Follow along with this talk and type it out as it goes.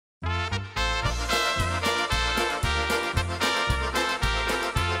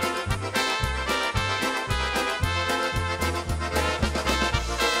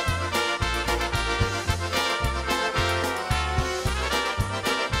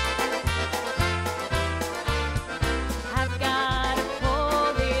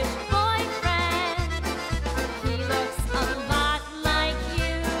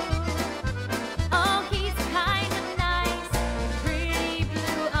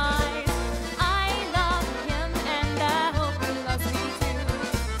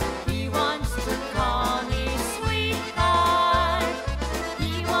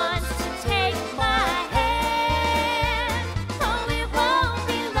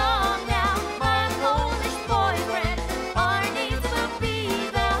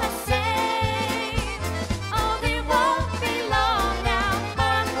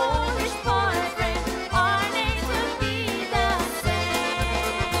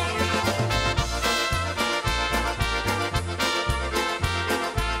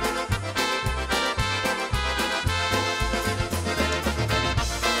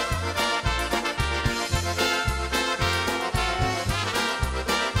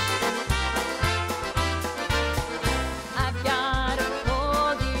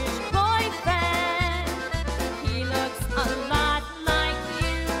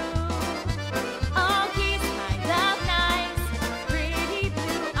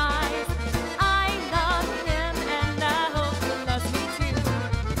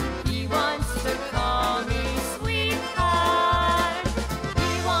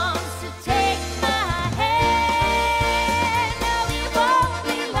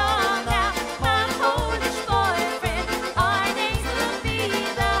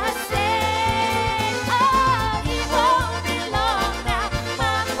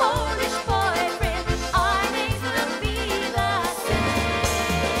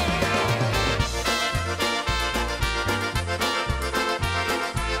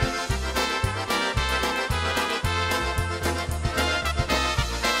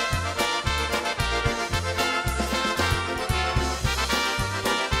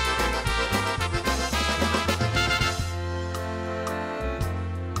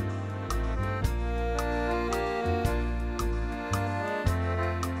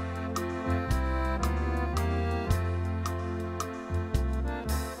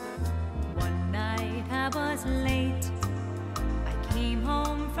was late. I came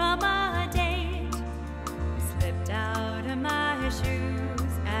home from a date, slipped out of my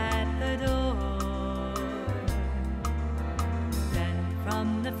shoes at the door. Then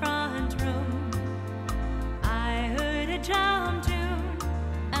from the front room, I heard a drum tune.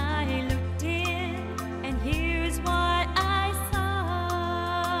 I looked in, and here's what I saw.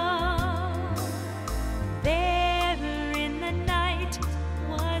 There in the night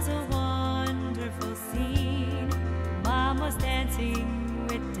was a wonderful scene. Mom was dancing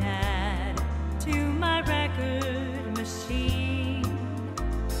with Dad to my record machine.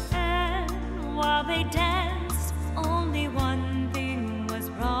 And while they danced, only one thing was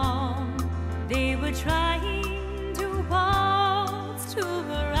wrong. They were trying to waltz to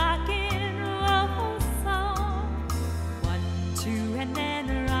a rock and roll song. 1, 2, and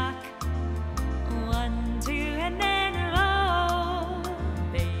then rock. 1, 2, and then roll.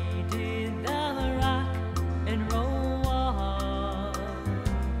 They did the rock and roll waltz.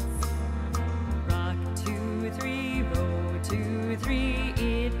 Rock 2, 3, roll 2, 3.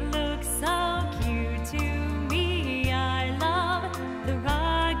 It looks so cute to me. I love the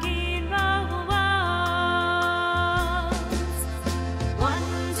rock and roll waltz.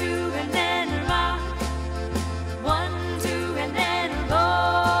 1, 2, and then rock. 1, 2, and then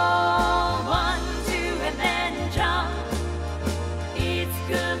roll. 1, 2, and then jump. It's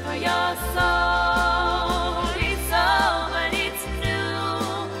good for your soul. It's old, but it's new.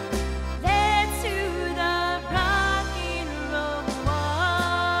 Let's do the rock and roll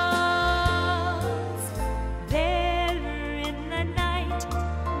waltz. There in the night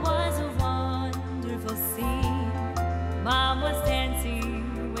was a wonderful scene. Mom was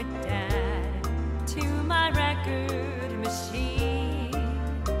dancing with Dad to my record machine.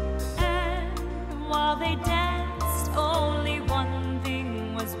 And while they danced, only one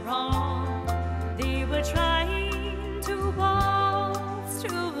thing was wrong. They were trying to waltz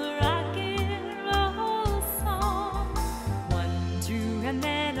to a rock and roll song. 1, 2, and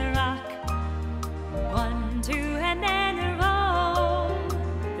then rock. 1, 2, and then roll.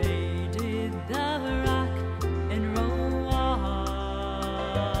 They did the rock and roll waltz.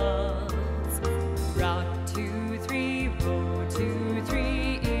 Rock 2, 3, roll 2,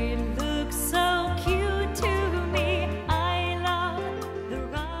 3. It looks so cute to me. I love the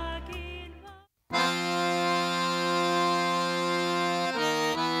rock and roll.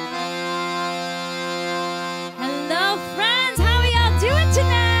 Hello, friends. How are y'all doing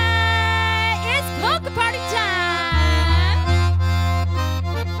tonight? It's polka party time.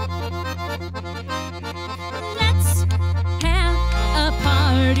 Let's have a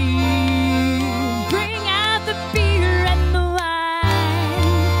party. Bring out the beer and the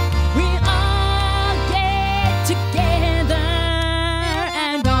wine. We all get together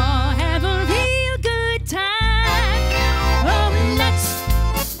and all have a real good time. Oh, let's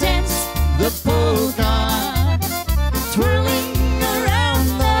dance the polka, twirling around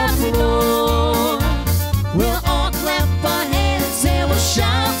the floor. We'll all clap our hands and we'll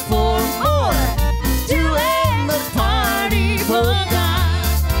shout for more. Doing the party polka.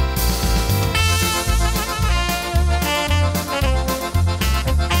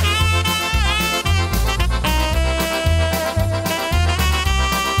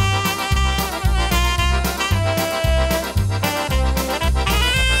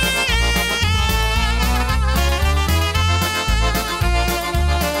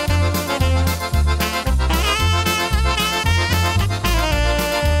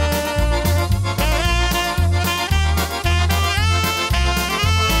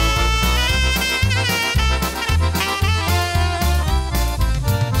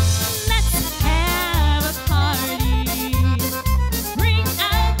 Let's have a party. Bring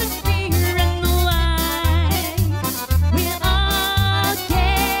out the beer and the wine. We'll all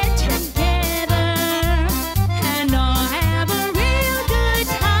get together and all have a real good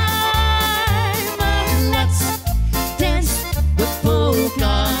time. Oh, let's dance the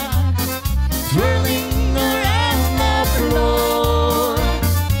polka, twirling around the floor.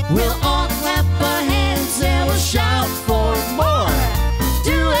 We'll all clap our hands and we'll shout for more.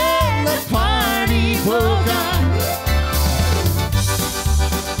 Doing the party polka.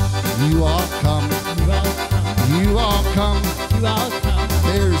 You all come, you all come. You all come.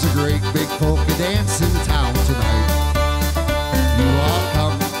 There's a great big polka dance in town tonight. You all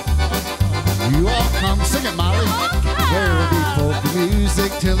come, you all come. Sing it, Molly. There'll be polka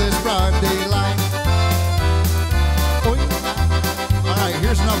music till it's broad daylight. Oi. All right,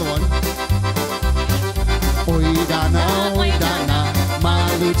 here's another one. Oi dana,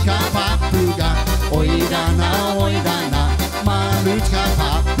 malutka papuga. Oi dana, malutka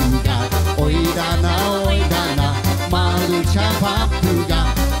papuga. Oi dana,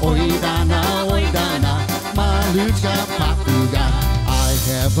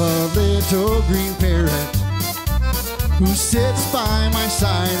 green parrot who sits by my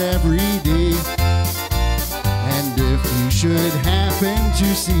side every day. And if you should happen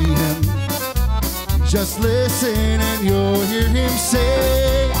to see him, just listen and you'll hear him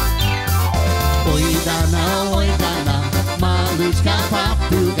say, oi dana, malutka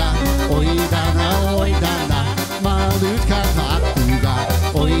papuga. Oi dana, malutka papuga.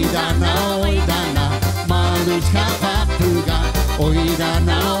 Oi dana, malutka papuga. Oi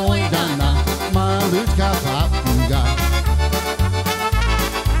dana, malutka papuga.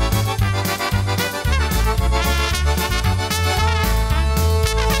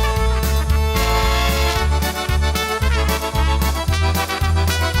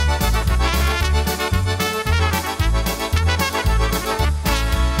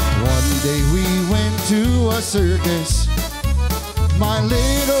 Day we went to a circus, my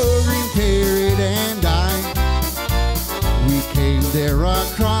little green parrot and I. We came there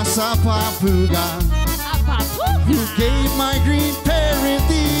across a papuga who gave my green parrot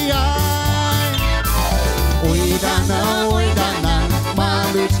the eye. Oi dana,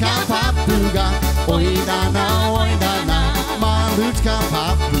 malutka papuga. Oi dana, malutka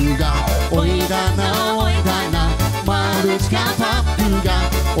papuga. Oi dana, malutka papuga.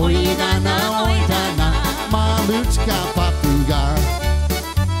 Oi dana, malutka papuga.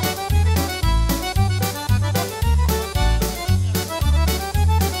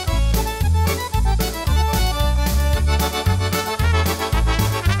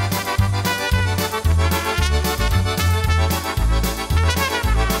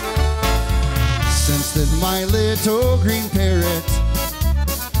 Since then my little green parrot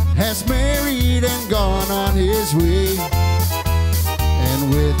has married and gone on his way. And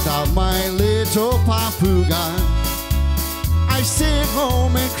without my little papuga, I sit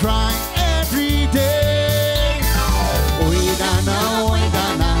home and cry every day. Oi dana,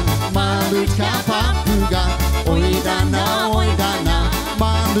 malutka papuga. Oi dana,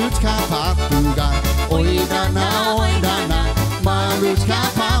 malutka papuga. Oi dana, malutka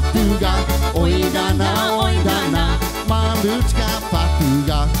papuga. Oi dana, malutka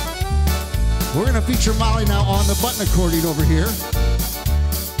papuga. We're going to feature Mollie now on the button accordion over here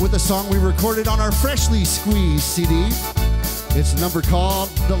with a song we recorded on our freshly squeezed CD. It's a number called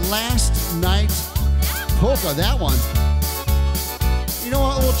The Last Night Polka, that one. You know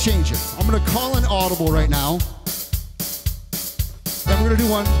what, we'll change it. I'm gonna call an audible right now. And we're gonna do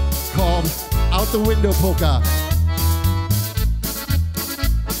one called Out the Window Polka.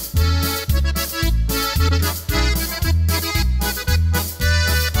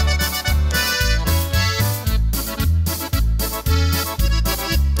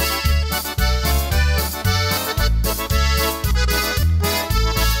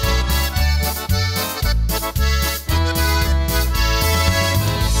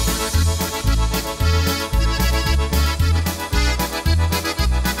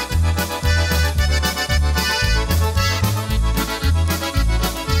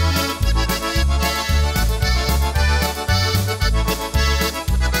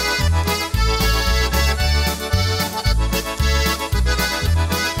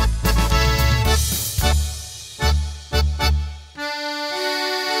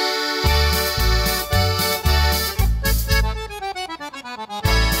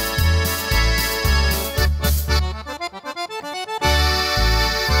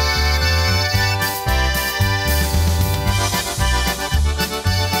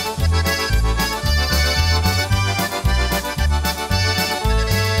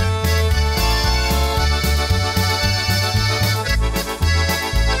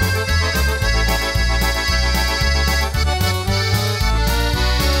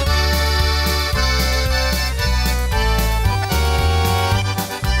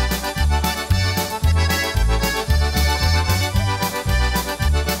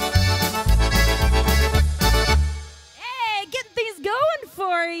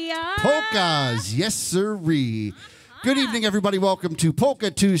 Polkas, yes sirree. Good evening, everybody. Welcome to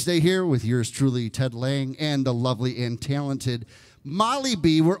Polka Tuesday here with yours truly, Ted Lange, and the lovely and talented Mollie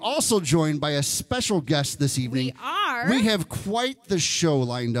B. We're also joined by a special guest this evening. We are. We have quite the show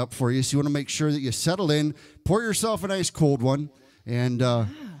lined up for you, so you want to make sure that you settle in, pour yourself a nice cold one, and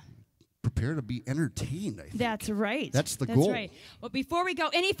prepare to be entertained, I think. That's right. That's the goal. That's right. Well, before we go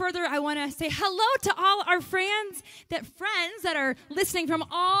any further, I want to say hello to all our friends that are listening from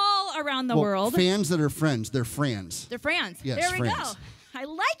all around the world. Fans that are friends. They're friends. They're friends. Yes, there we friends. go. I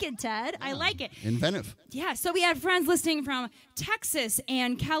like it, Ted. I like it. Inventive. Yeah, so we have friends listening from Texas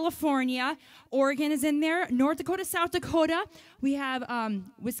and California. Oregon is in there. North Dakota, South Dakota. We have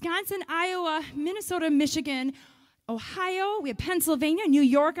Wisconsin, Iowa, Minnesota, Michigan, Ohio. We have Pennsylvania, New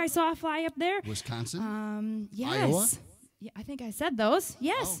York. I saw a fly up there. Wisconsin. Yes. Iowa. Yeah, I think I said those.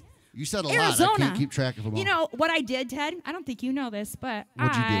 Yes. Oh, you said a Arizona. lot. I can't keep track of them all. You know what I did, Ted? I don't think you know this, but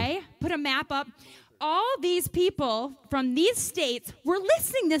What'd you do? I put a map up. All these people from these states were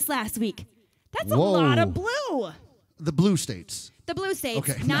listening this last week. That's a lot of blue. The blue states. The blue states.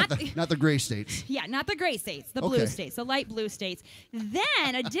 Okay, not the gray states. Yeah, not the gray states, the blue states, the light blue states.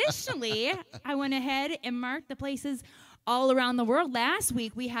 Then, additionally, I went ahead and marked the places all around the world. Last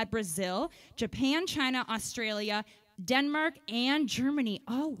week, we had Brazil, Japan, China, Australia, Denmark, and Germany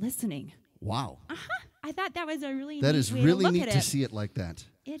all listening. Wow. I thought that was a really That neat is way really to look neat at to it. see it like that.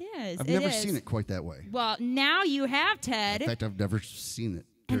 It is. I've never seen it quite that way. Well, now you have, Ted. In fact, I've never seen it.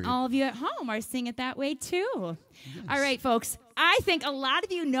 And all of you at home are seeing it that way, too. Yes. All right, folks. I think a lot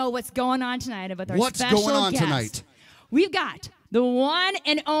of you know what's going on tonight with our special What's going on guest. tonight? We've got the one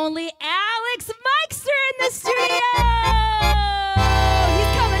and only Alex Meixner in the studio.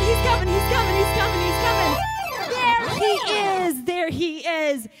 He's coming, he's coming, he's coming, he's coming, he's coming. There he is. There he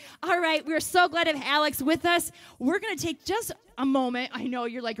is. All right, we're so glad to have Alex with us. We're going to take just a moment. I know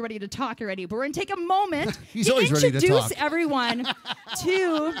you're like ready to talk already, but we're going to take a moment to introduce everyone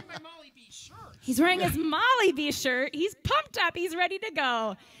to... He's wearing his Mollie B shirt. He's pumped up. He's ready to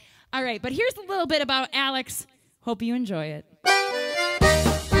go. All right, but here's a little bit about Alex. Hope you enjoy it.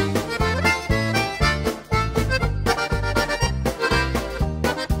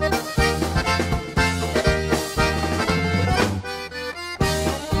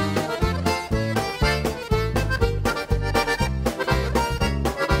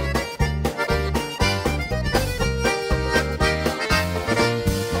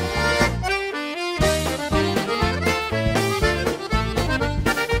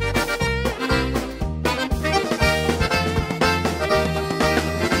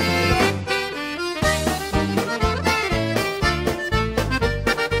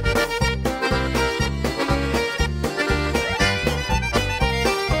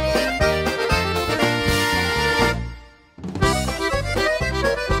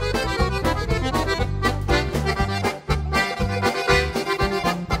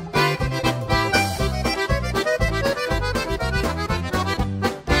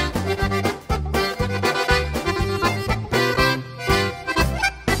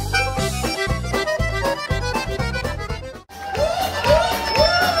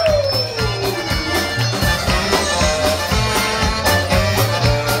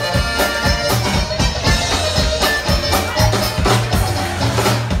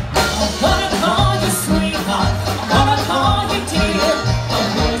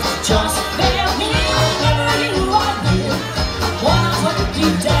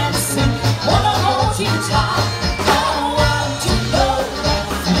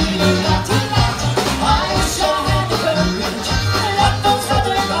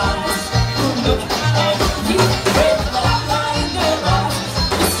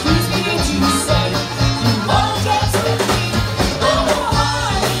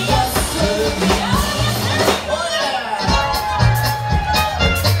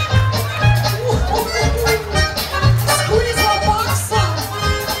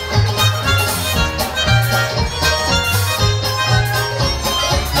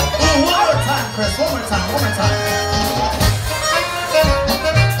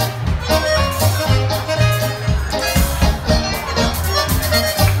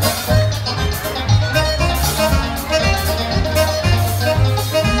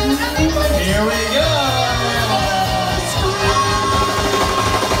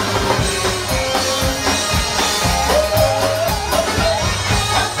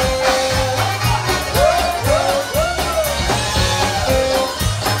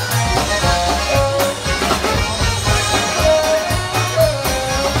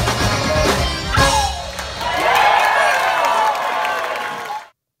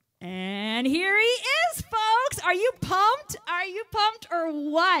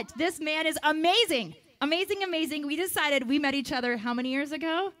 This man is amazing. Amazing, amazing. We decided we met each other how many years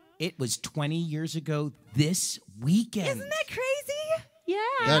ago? It was 20 years ago this weekend. Isn't that crazy? Yeah.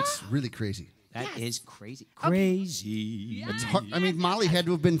 That's really crazy. That is crazy. Crazy. Okay. It's hard. I mean, Mollie had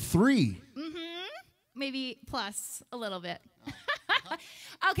to have been 3. Maybe plus a little bit.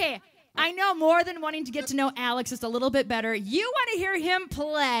 Okay. I know more than wanting to get to know Alex just a little bit better. You want to hear him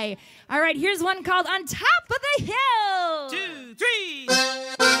play. All right, here's one called On Top of the Hill. 2, 3.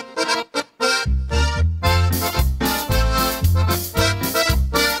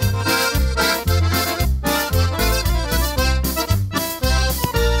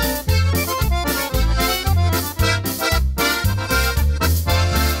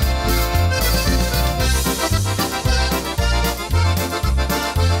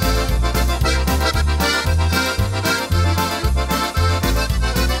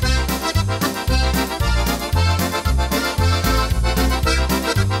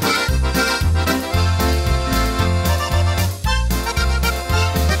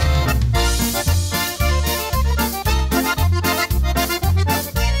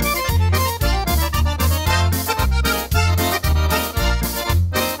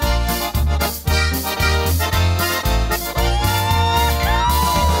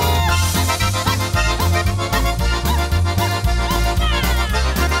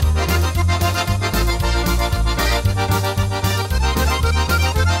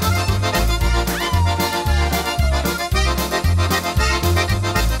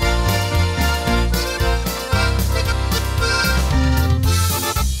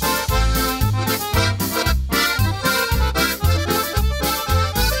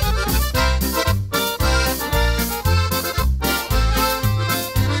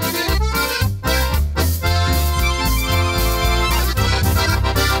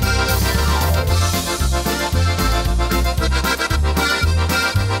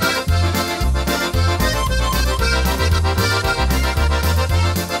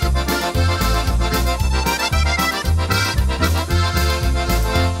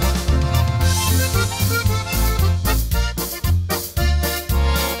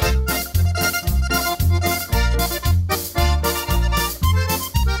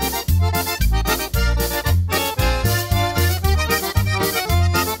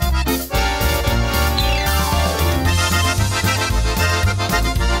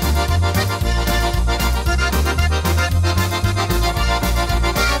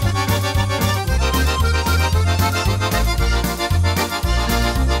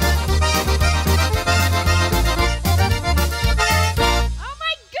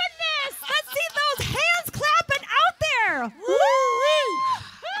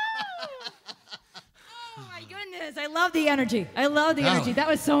 energy. I love the energy. That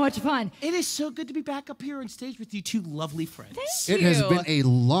was so much fun. It is so good to be back up here on stage with you two lovely friends. Thank It you. has been a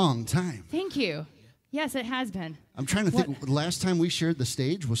long time. Thank you. Yes, it has been. I'm trying to think. The last time we shared the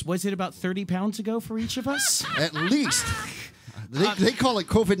stage was it about 30 pounds ago for each of us? at least. They call it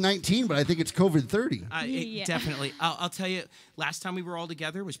COVID-19, but I think it's COVID-30. Yeah. Definitely. I'll tell you, last time we were all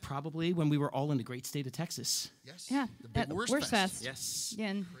together was probably when we were all in the great state of Texas. Yes. Yeah. The big that Worst Worst Fest. Fest. Yes.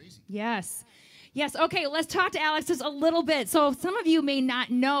 Again. Yes. Yes. Okay, let's talk to Alex just a little bit. So some of you may not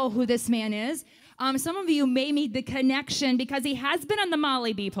know who this man is. Some of you may meet the connection because he has been on the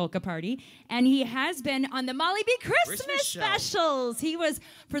Mollie B Polka Party and he has been on the Mollie B Christmas specials. He was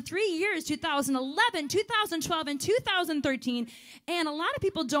for 3 years, 2011, 2012, and 2013. And a lot of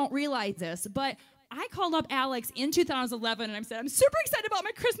people don't realize this, but I called up Alex in 2011 and I said, I'm super excited about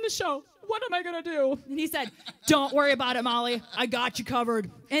my Christmas show. What am I going to do? And he said, don't worry about it, Mollie. I got you covered.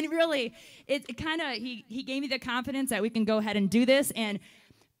 And really, it kind of, he gave me the confidence that we can go ahead and do this. And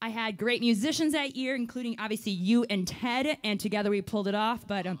I had great musicians that year, including obviously you and Ted, and together we pulled it off.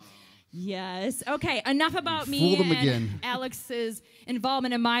 But yes, okay, enough about me Fooled him and again. Alex's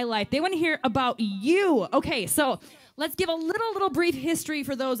involvement in my life. They want to hear about you. Okay, so let's give a little brief history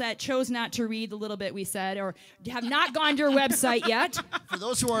for those that chose not to read the little bit we said or have not gone to your website yet. For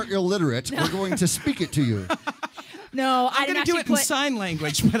those who are illiterate, we're going to speak it to you. No, I I'm didn't going to do it in put. sign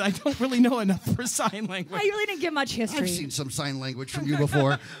language, but I don't really know enough for sign language. I really didn't give much history. I've seen some sign language from you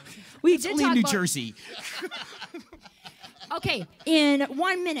before. We It's did only talk New about, Jersey. Okay, in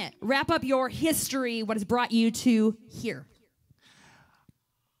 1 minute, wrap up your history. What has brought you to here?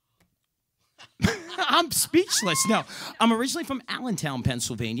 I'm speechless. No, I'm originally from Allentown,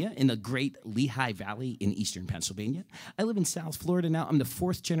 Pennsylvania, in the great Lehigh Valley in eastern Pennsylvania. I live in South Florida now. I'm the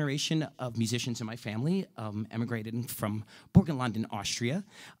 4th generation of musicians in my family, emigrated from Burgenland, Austria.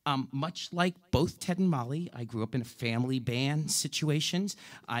 Much like both Ted and Mollie, I grew up in a family band situations.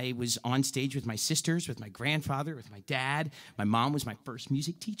 I was on stage with my sisters, with my grandfather, with my dad. My mom was my first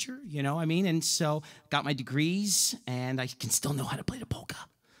music teacher, you know what I mean? And so got my degrees, and I can still know how to play the polka.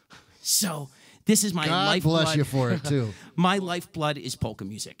 So this is my God lifeblood. bless you for it, too. My lifeblood is polka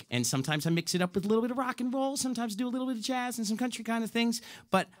music. And sometimes I mix it up with a little bit of rock and roll. Sometimes I do a little bit of jazz and some country kind of things.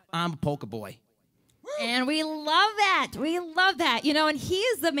 But I'm a polka boy. And we love that. We love that. You know, and he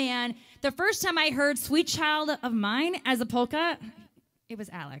is the man. The first time I heard Sweet Child of Mine as a polka, it was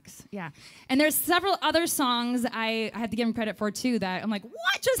Alex. Yeah. And there's several other songs I have to give him credit for, too, that I'm like,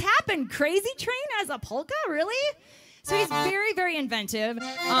 what just happened? Crazy Train as a polka? Really? So he's very, very inventive.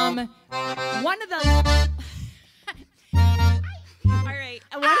 One of the... All right.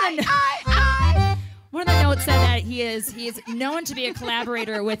 One of the notes said that he is known to be a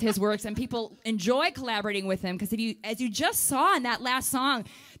collaborator with his works, and people enjoy collaborating with him because as you just saw in that last song,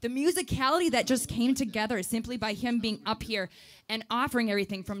 the musicality that just came together simply by him being up here and offering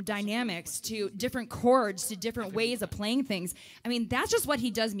everything from dynamics to different chords to different ways of playing things. I mean, that's just what he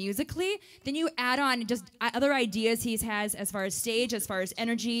does musically. Then you add on just other ideas he has as far as stage, as far as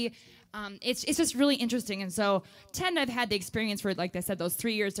energy. It's just really interesting. And so Ted and I've had the experience for, like I said, those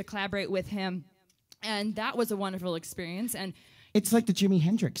 3 years to collaborate with him. And that was a wonderful experience. And It's like the Jimi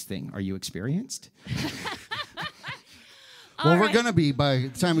Hendrix thing. Are you experienced? Well, we're going to be by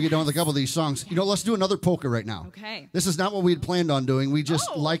the time we get done with a couple of these songs. You know, let's do another polka right now. Okay. This is not what we had planned on doing. We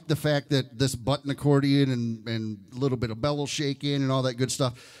just like the fact that this button accordion and a little bit of bellow shaking and all that good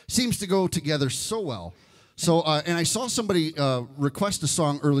stuff seems to go together so well. So, and I saw somebody request a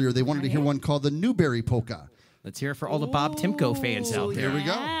song earlier. They wanted to hear one called the Newberry Polka. Let's hear it for all the Bob Timko fans out there. Here we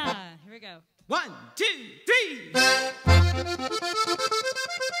go. yeah, here we go. 1, 2, 3.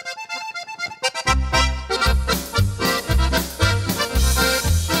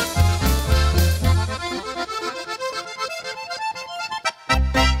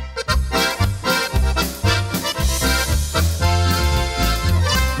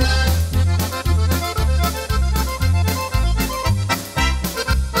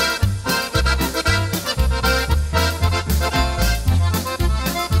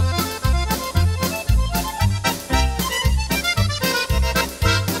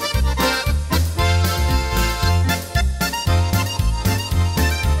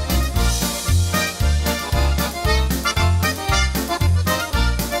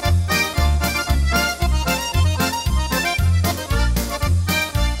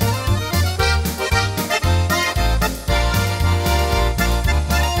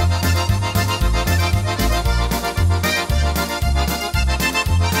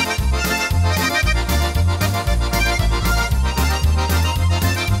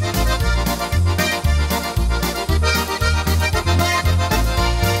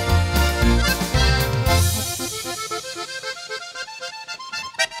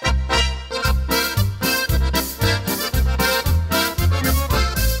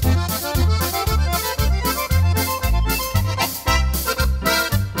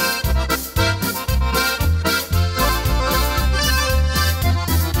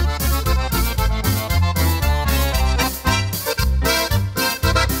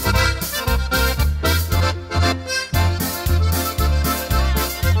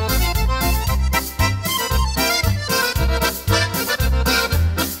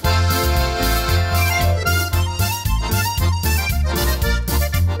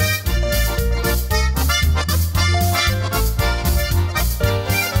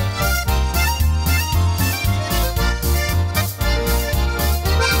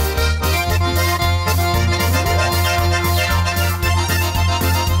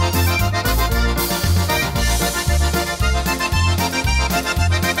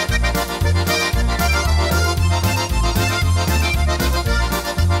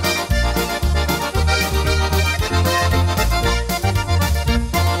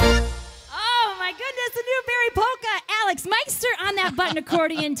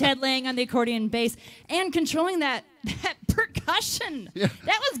 accordion, Ted Lange on the accordion bass, and controlling that percussion. Yeah.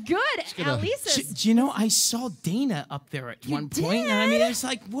 That was good, Alisa's. Do you know, I saw Dana up there at one point, and I mean, it's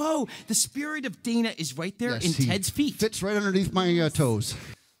like, whoa, the spirit of Dana is right there in Ted's feet. Fits right underneath my toes.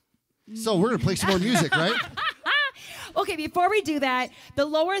 So we're going to play some more music, right? Okay, before we do that, the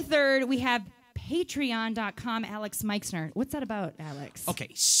lower third, we have Patreon.com, Alex Meixner. What's that about, Alex? Okay,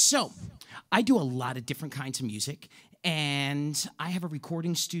 so I do a lot of different kinds of music, and I have a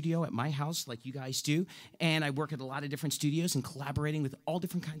recording studio at my house like you guys do, and I work at a lot of different studios and collaborating with all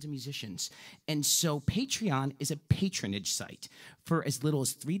different kinds of musicians. And so Patreon is a patronage site for as little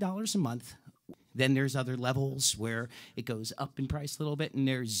as $3 a month. Then there's other levels where it goes up in price a little bit, and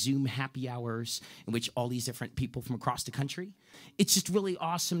there's Zoom happy hours in which all these different people from across the country. It's just really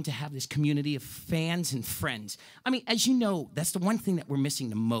awesome to have this community of fans and friends. I mean, as you know, that's the one thing that we're missing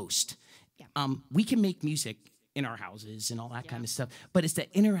the most. Yeah. We can make music in our houses and all that kind of stuff, but it's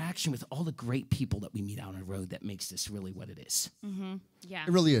the interaction with all the great people that we meet out on the road that makes this really what it is. Mm-hmm. Yeah, it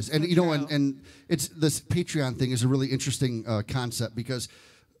really is. And you know, and it's this Patreon thing is a really interesting concept, because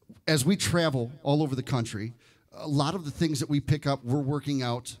as we travel all over the country, a lot of the things that we pick up, we're working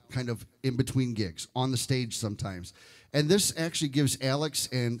out kind of in between gigs, on the stage sometimes. And this actually gives Alex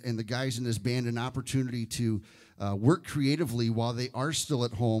and the guys in this band an opportunity to work creatively while they are still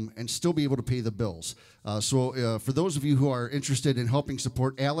at home and still be able to pay the bills. So for those of you who are interested in helping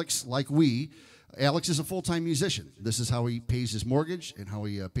support Alex, like Alex is a full-time musician. This is how he pays his mortgage and how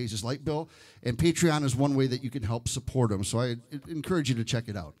he pays his light bill. And Patreon is one way that you can help support him. So I encourage you to check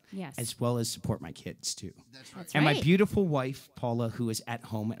it out. Yes. As well as support my kids, too. That's right. And my beautiful wife, Paula, who is at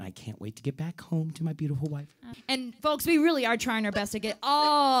home, and I can't wait to get back home to my beautiful wife. And, folks, we really are trying our best to get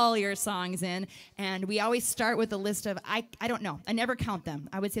all your songs in. And we always start with a list of, I don't know, I never count them.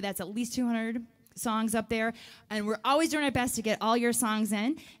 I would say that's at least 200 songs up there, and we're always doing our best to get all your songs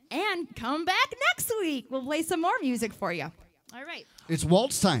in. And come back next week. We'll play some more music for you. All right. It's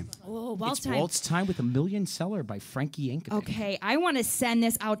waltz time. Oh, waltz time. It's waltz time with A Million Seller by Frankie Yankovic. Okay, I want to send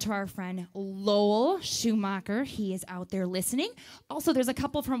this out to our friend Lowell Schumacher. He is out there listening. Also, there's a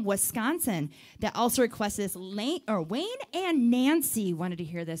couple from Wisconsin that also requested this. Wayne and Nancy wanted to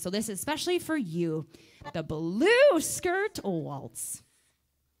hear this, so this is especially for you. The Blue Skirt Waltz.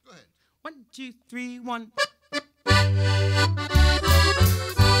 1, 2, 3, 1.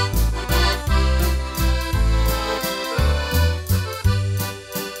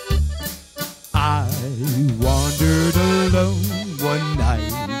 I wandered alone one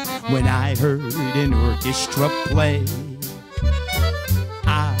night when I heard an orchestra play.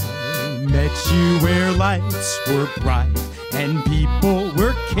 I met you where lights were bright and people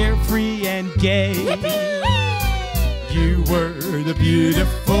were carefree and gay. Yippee! You were the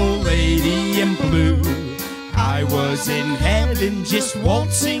beautiful lady in blue. I was in heaven just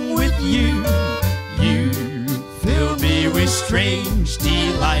waltzing with you. You filled me with strange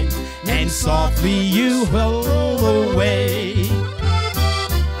delight, and softly you hurled away.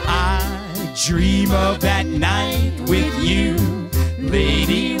 I dream of that night with you,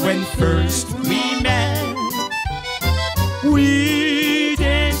 lady, when first we met. We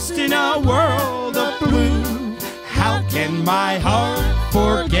danced in a world of blue. How can my heart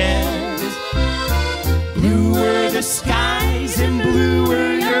forget? Blue were the skies and blue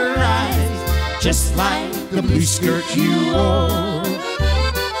were your eyes, just like the blue skirt you wore.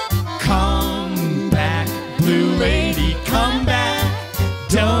 Come back, blue lady, come back.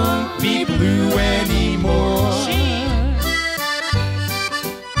 Don't be blue anymore.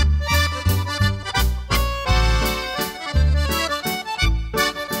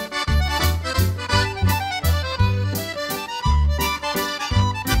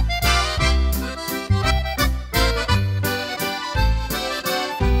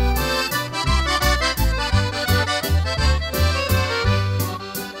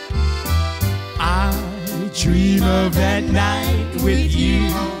 Dream of that night with you,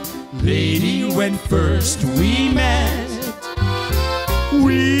 lady, when first we met.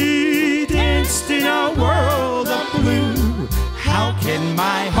 We danced in a world of blue. How can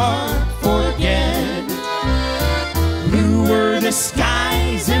my heart forget? Blue were the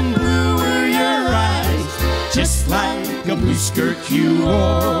skies and blue were your eyes, just like a blue skirt you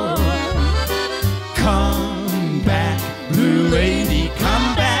wore. Come back, blue lady,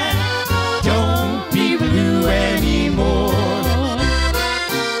 come back. Don't be blue anymore.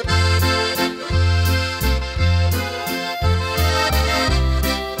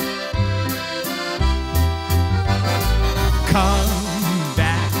 Come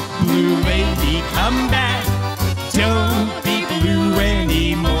back, blue lady, come back. Don't be blue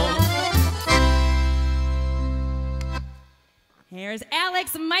anymore. There There's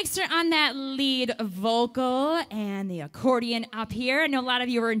Alex Meixner on that lead vocal and the accordion up here. I know a lot of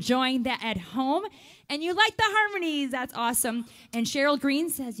you are enjoying that at home. And you like the harmonies. That's awesome. And Cheryl Green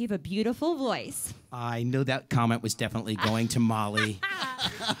says you have a beautiful voice. I know that comment was definitely going to Molly.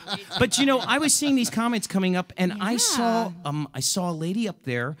 But you know, I was seeing these comments coming up, and I saw a lady up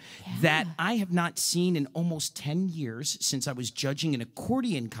there that I have not seen in almost 10 years since I was judging an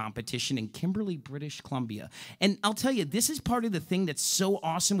accordion competition in Kimberley, British Columbia. And I'll tell you, this is part of the thing that's so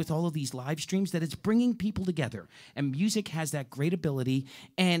awesome with all of these live streams, that it's bringing people together. And music has that great ability,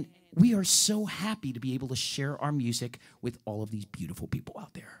 and we are so happy to be able to share our music with all of these beautiful people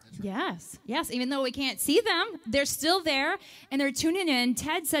out there. Yes, yes. Even though we can't see them, they're still there, and they're tuning in.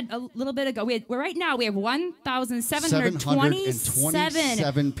 Ted said a little bit ago, right now we have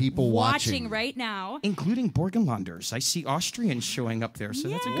 1,727 people watching right now. Including Borgenlanders. I see Austrians showing up there, so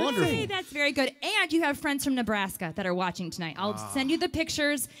that's a good thing. That's very good. And you have friends from Nebraska that are watching tonight. I'll send you the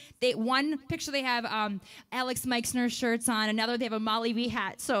pictures. One picture they have Alex Meixner shirts on. Another they have a Mollie B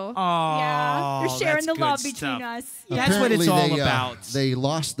hat. So yeah, they're sharing the love between us. That's what it's all about. They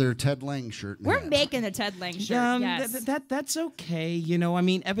lost their Ted Lange shirt. We're making the Ted Lange shirt. Yes. That's okay. You know, I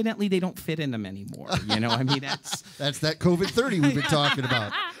mean, evidently they don't fit in them anymore. You know, I mean, that's that COVID-30 we've been talking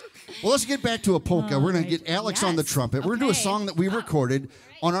about. Well, let's get back to a polka. We're going to get Alex on the trumpet. We're going to do a song that we recorded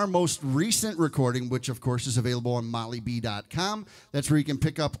on our most recent recording, which, of course, is available on mollieb.com. That's where you can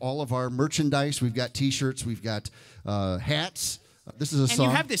pick up all of our merchandise. We've got T-shirts. We've got hats. This is a song.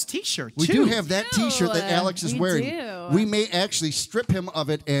 And you have this T-shirt, too. We do have that T-shirt that Alex is wearing. Do. We may actually strip him of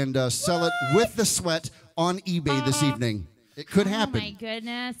it and sell it with the sweat on eBay this evening. It could happen. Oh, my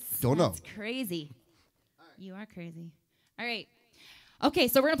goodness. Don't know. That's crazy. You are crazy. All right. Okay,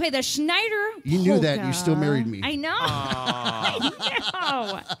 so we're going to play the Schneider polka. You knew that. You still married me. I know. I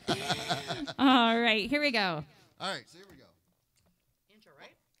know. All right, here we go. All right, so here we go. Intro,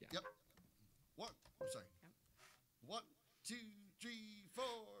 right? Yeah. Yep. I'm sorry. 1, 2, 3, 4.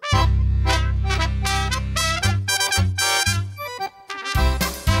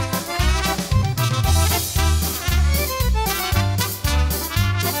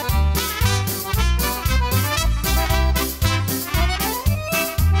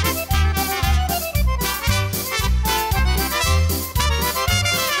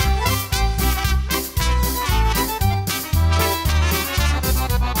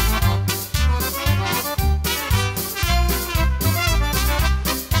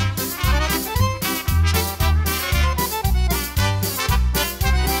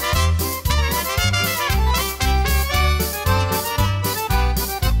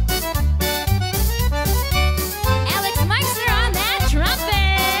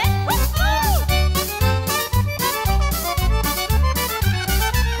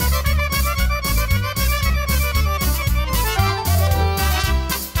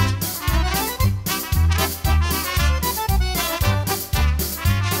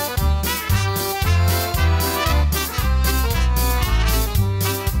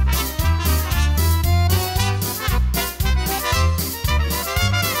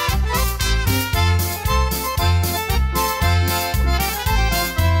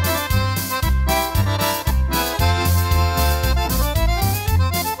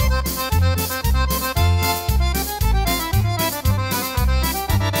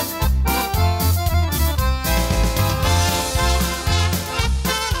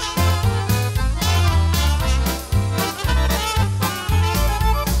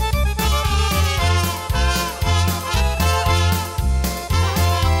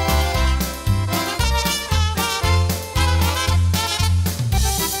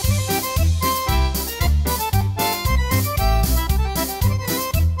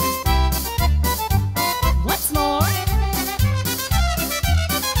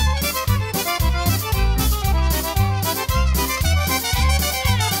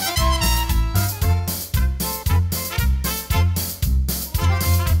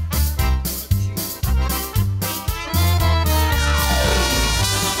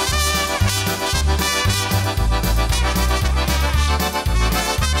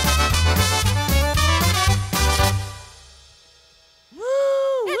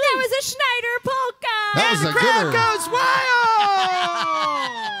 The crowd goes wild!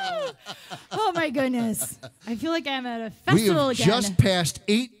 Oh my goodness. I feel like I'm at a festival again. We have just passed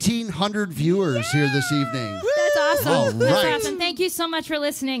 1,800 viewers here this evening. That's awesome. All That's right. awesome. Thank you so much for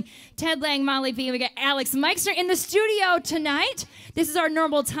listening. Ted Lange, Mollie B. We got Alex Meixner in the studio tonight. This is our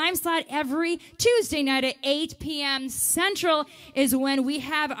normal time slot. Every Tuesday night at 8 p.m. Central is when we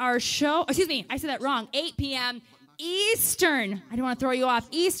have our show. Excuse me, I said that wrong. 8 p.m. Eastern. I don't want to throw you off.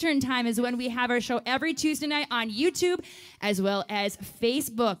 Eastern time is when we have our show every Tuesday night on YouTube as well as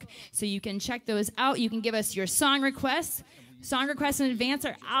Facebook. So you can check those out. You can give us your song requests. Song requests in advance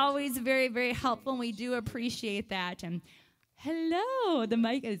are always very, very helpful, and we do appreciate that. And hello, the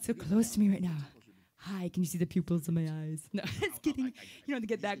mic is so close to me right now. Hi, can you see the pupils in my eyes? No, just kidding. You don't have to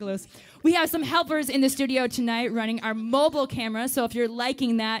get that close. We have some helpers in the studio tonight running our mobile camera, so if you're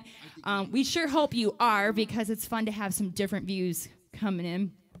liking that, we sure hope you are, because it's fun to have some different views coming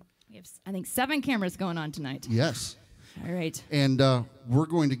in. We have, I think, 7 cameras going on tonight. Yes. All right. And we're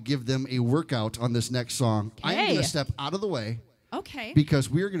going to give them a workout on this next song. I'm going to step out of the way. Okay. Because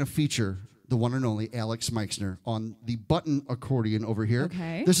we are going to feature the one and only Alex Meixner on the button accordion over here.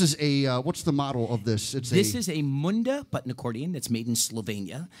 Okay. This is a, what's the model of this? This is a Munda button accordion that's made in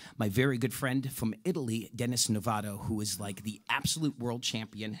Slovenia. My very good friend from Italy, Dennis Novato, who is like the absolute world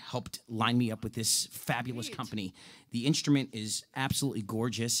champion, helped line me up with this fabulous company. The instrument is absolutely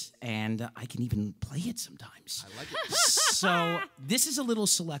gorgeous, and I can even play it sometimes. I like it. So this is a little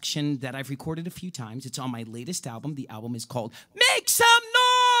selection that I've recorded a few times. It's on my latest album. The album is called Make Some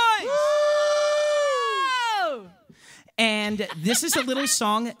Noise! And this is a little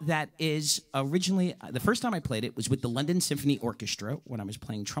song that is originally, the first time I played it was with the London Symphony Orchestra when I was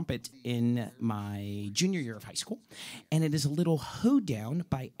playing trumpet in my junior year of high school. And it is a little hoedown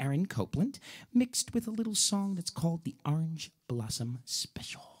by Aaron Copland mixed with a little song that's called the Orange Blossom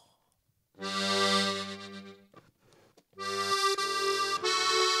Special.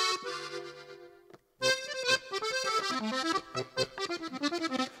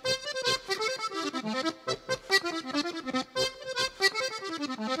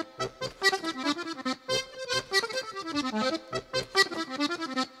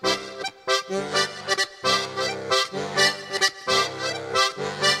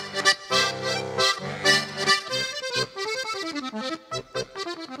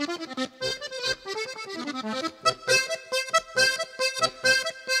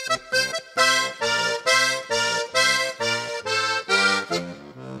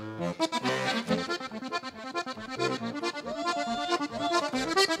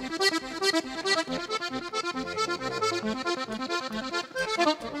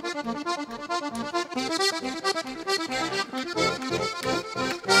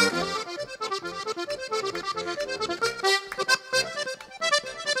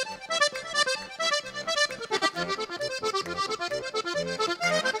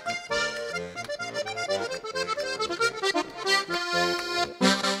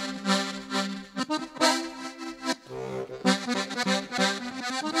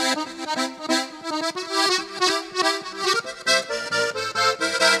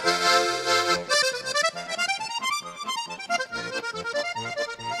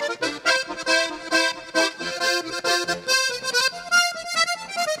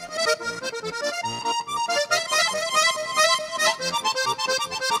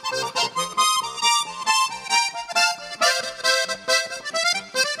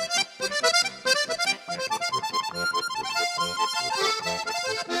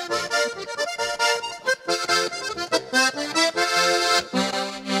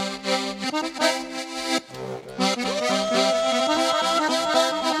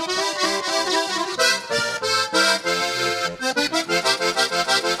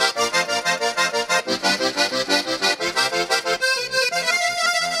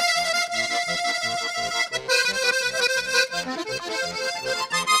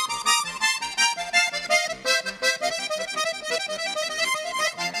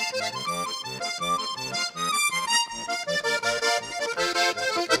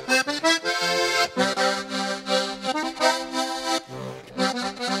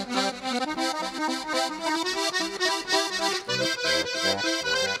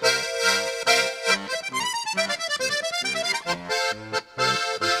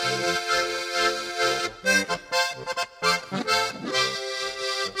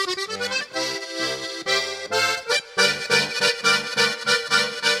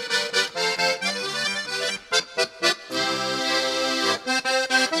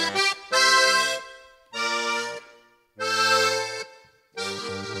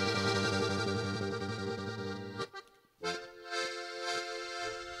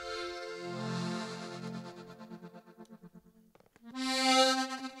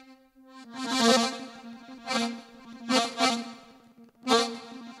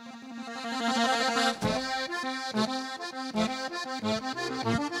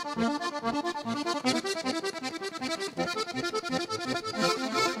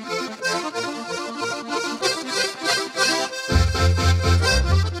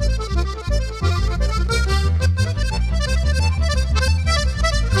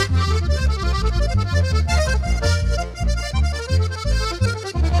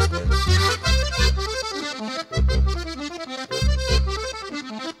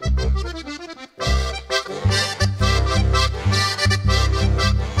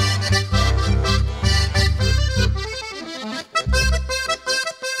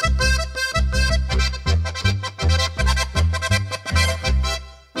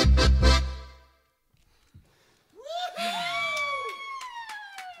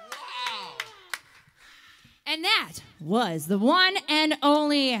 was the one and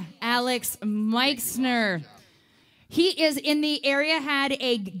only Alex Meixner. He is in the area, had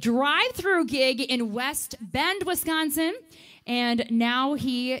a drive-through gig in West Bend, Wisconsin, and now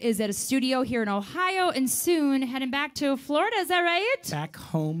he is at a studio here in Ohio and soon heading back to Florida. Is that right? Back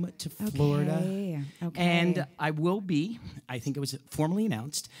home to Florida. Okay. And I will be, I think it was formally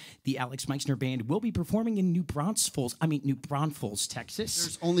announced, the Alex Meixner Band will be performing in New Braunfels, Texas.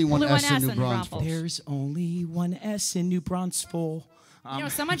 There's only one S in New Braunfels. There's only one S in New Braunfels. You know,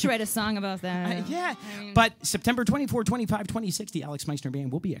 someone should write a song about that. Yeah, but September 24, 25, 26, the Alex Meixner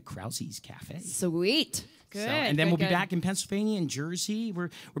Band will be at Krause's Cafe. Sweet. Good. And then we'll be back in Pennsylvania and Jersey. We're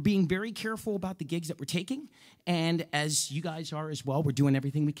being very careful about the gigs that we're taking. And as you guys are as well, we're doing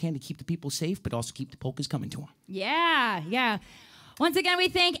everything we can to keep the people safe, but also keep the polkas coming to them. Yeah, yeah. Once again, we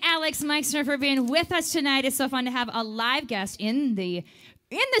thank Alex Meixner for being with us tonight. It's so fun to have a live guest in the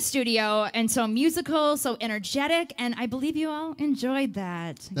studio, and so musical, so energetic, and I believe you all enjoyed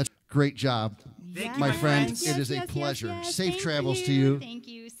that. That's great job. Yes. My friend, Yes, it is a yes, pleasure. yes. Safe Thank travels to you. Thank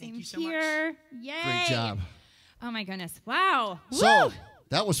you. Same you so here. Yay. Great job. Oh my goodness. Wow. So, Woo!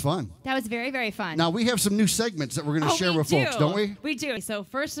 that was fun. That was very, very fun. Now, we have some new segments that we're going to share with folks, don't we? We do. So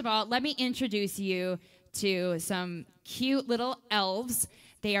first of all, let me introduce you to some cute little elves.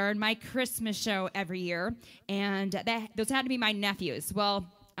 They are in my Christmas show every year, and those had to be my nephews. Well,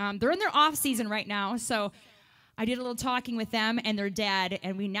 they're in their off season right now, so I did a little talking with them and their dad,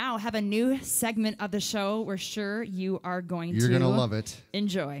 and we now have a new segment of the show we're sure you are going You're going to love it.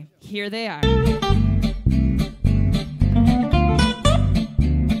 Enjoy. Here they are.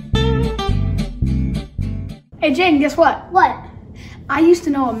 Hey Jane, guess what? What? I used to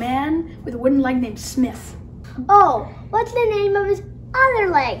know a man with a wooden leg named Smith. Oh, what's the name of his other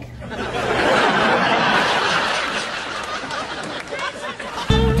leg?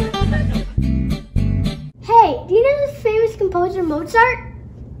 Hey, do you know the famous composer Mozart?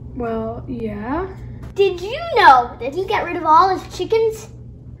 Well, yeah. Did you know that he got rid of all his chickens?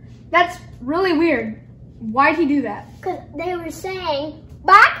 That's really weird. Why'd he do that? Because they were saying,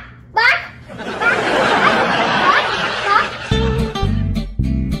 bark, bark, bark, bark, bark, bark.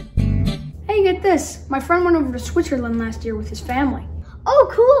 Hey, get this. My friend went over to Switzerland last year with his family. Oh,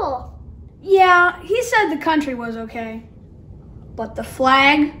 cool. Yeah, he said the country was okay, but the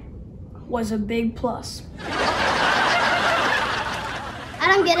flag was a big plus.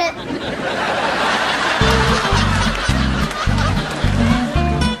 I don't get it.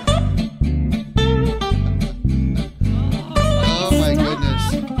 Oh, my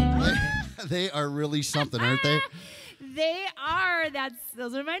goodness. They are really something, aren't they? They are.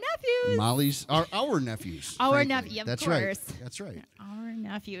 Those are my nephews. Molly's are our nephews. Our frankly. nephews, of That's course. right. That's right. Our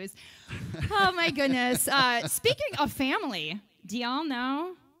nephews. Oh my goodness. Speaking of family, do y'all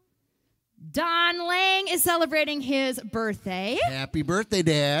know Don Lange is celebrating his birthday? Happy birthday,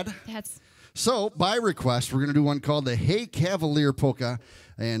 Dad. That's So, by request, we're going to do one called the Hey Cavalier Polka.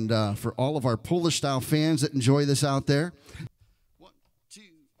 And for all of our Polish-style fans that enjoy this out there. 1, 2.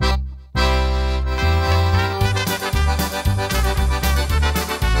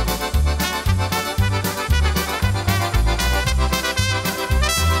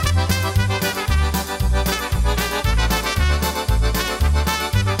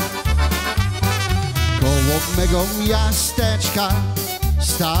 Koło mego miasteczka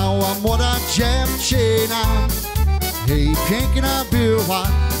stała młoda dziewczyna. Hej, piękna była,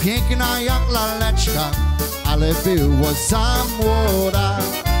 piękna jak laleczka, ale była za młoda.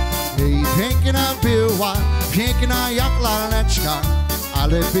 Hej, piękna była, piękna jak laleczka,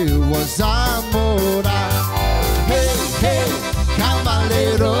 ale była za młoda. Hej, hej,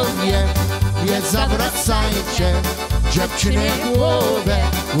 kawalerowie, nie zawracajcie dziewczynie głowę,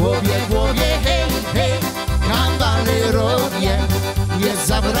 głowie, hej, hej, kawalerowie, nie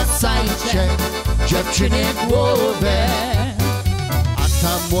zawracajcie dziewczynie głowę. A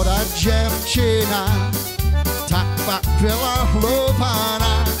ta młoda dziewczyna tak była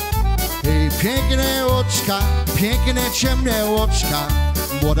chlopana. Hej, piękne oczka, piękne ciemne oczka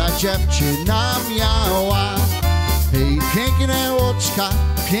młoda dziewczyna miała. Hej, piękne oczka,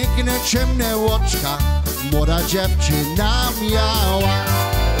 piękne ciemne oczka młoda dziewczyna miała.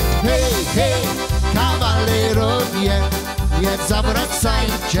 Hej, hej, kawalerowie, nie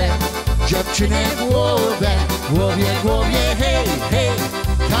zawracajcie dziewczynie głowę, głowie, hej, hej,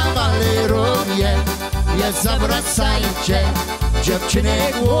 kawalerowie, nie zawracajcie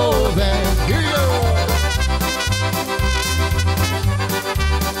dziewczynie głowę.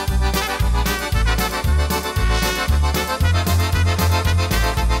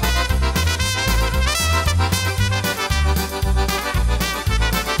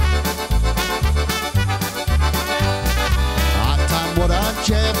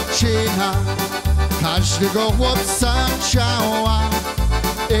 każdego chłopca ciała.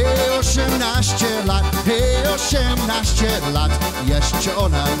 18 lat, 18 lat, jeszcze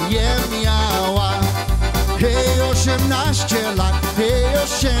ona nie miała. 18 lat,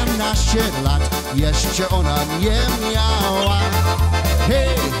 18 lat, jeszcze ona nie miała. Hej,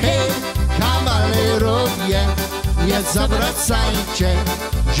 hej, kawalerowie, nie zawracajcie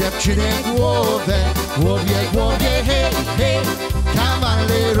dziewczynie głowę, głowie, hej, hej,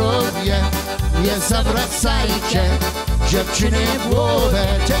 kawalerowie, nie zawracajcie dziewczynie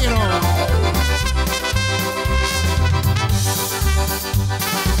głowę. Take it on.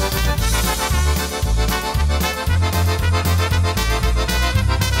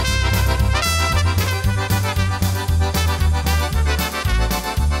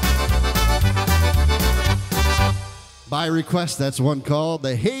 By request, that's one called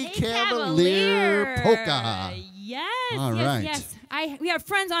the Hey Cavalier Polka. Yes, All yes, right. yes. We have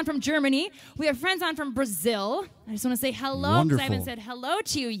friends on from Germany. We have friends on from Brazil. I just want to say hello because Wonderful. I haven't said hello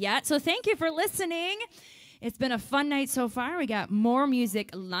to you yet. So thank you for listening. It's been a fun night so far. We got more music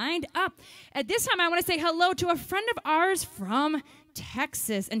lined up. At this time, I want to say hello to a friend of ours from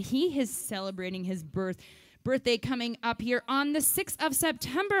Texas, and he is celebrating his birthday coming up here on the 6th of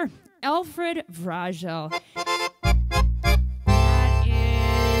September. Alfred Vrajel.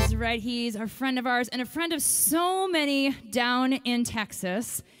 Right, he's a friend of ours and a friend of so many down in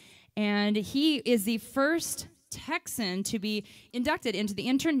Texas, and he is the first Texan to be inducted into the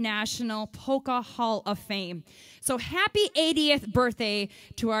International Polka Hall of Fame. So happy 80th birthday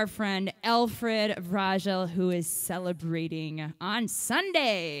to our friend Alfred Vrajel, who is celebrating on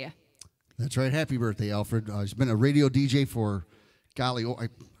Sunday. That's right. Happy birthday, Alfred. He's been a radio DJ for, golly, I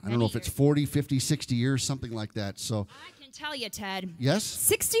don't know if it's 40, 50, 60 years, something like that. So I can tell you, Ted. Yes?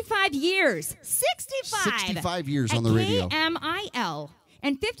 65 years. 65. 65 years on the radio. KMIL.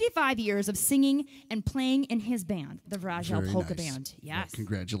 And 55 years of singing and playing in his band, the Vrajel Very Polka nice. Band. Yes. Well,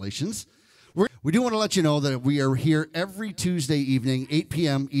 congratulations. We do want to let you know that we are here every Tuesday evening, 8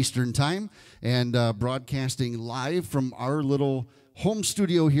 p.m. Eastern Time, and broadcasting live from our little home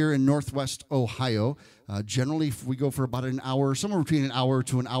studio here in Northwest Ohio. Generally, we go for about an hour, somewhere between an hour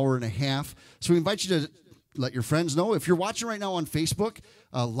to an hour and a half. So we invite you to let your friends know. If you're watching right now on Facebook,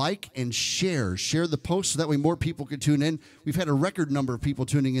 like and share. Share the post so that way more people can tune in. We've had a record number of people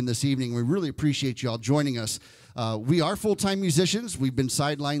tuning in this evening. We really appreciate you all joining us. We are full-time musicians. We've been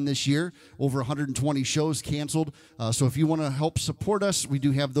sidelined this year. Over 120 shows canceled. So if you want to help support us, we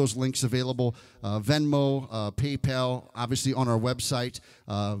do have those links available. Venmo, PayPal, obviously on our website.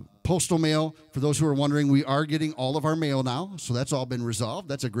 Postal mail, for those who are wondering, we are getting all of our mail now, so that's all been resolved.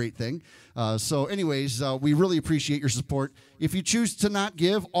 That's a great thing. So anyways, we really appreciate your support. If you choose to not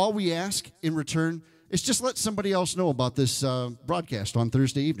give, all we ask in return is just let somebody else know about this broadcast on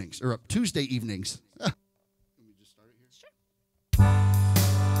Thursday evenings, or Tuesday evenings. Let me just start it here. Sure.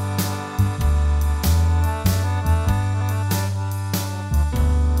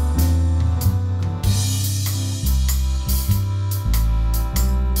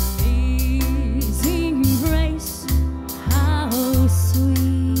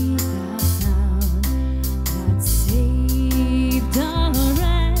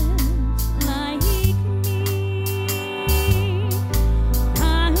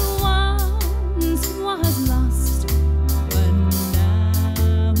 I once was lost, but now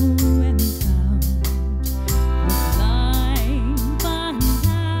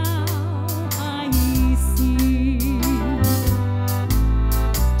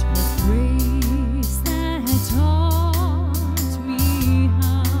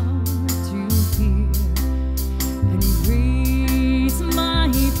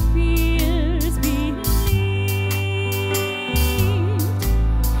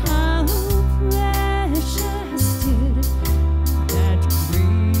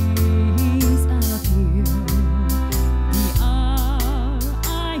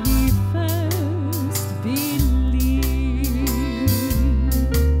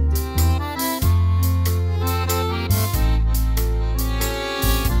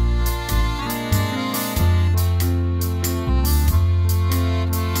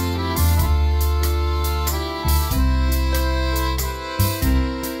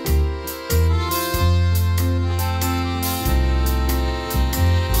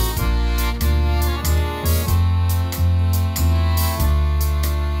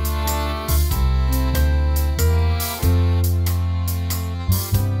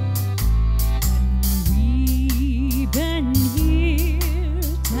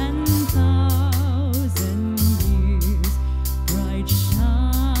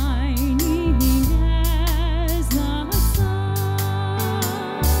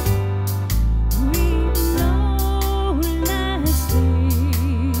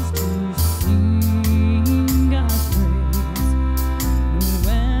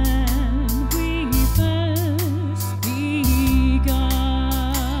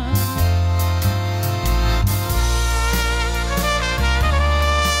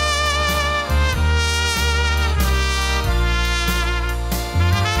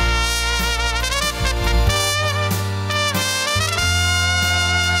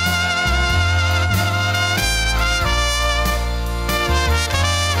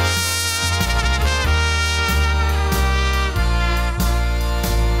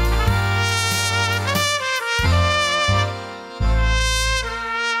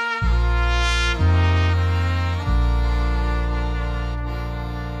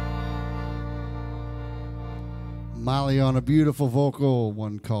Mollie on a beautiful vocal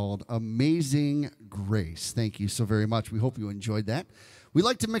one called Amazing Grace. Thank you so very much. We hope you enjoyed that. We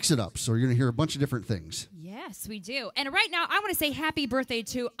like to mix it up, so you're going to hear a bunch of different things. Yes, we do. And right now, I want to say happy birthday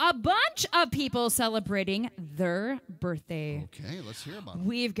to a bunch of people celebrating their birthday. Okay, let's hear about it.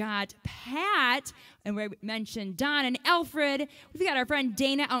 We've got Pat, and we mentioned Don and Alfred. We've got our friend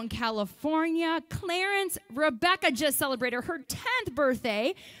Dana out in California. Clarence, Rebecca just celebrated her 10th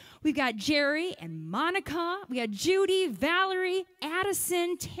birthday. We've got Jerry and Monica. We got Judy, Valerie,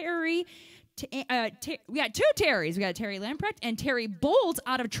 Addison, Terry. We got two Terrys. We got Terry Lamprecht and Terry Bolt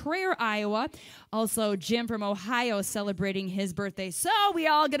out of Traer, Iowa. Also, Jim from Ohio celebrating his birthday. So we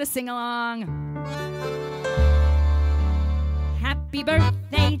all get to sing along. Happy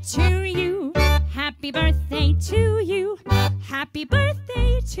birthday to you. Happy birthday to you. Happy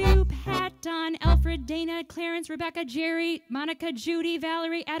birthday to Pat, Don, Alfred, Dana, Clarence, Rebecca, Jerry, Monica, Judy,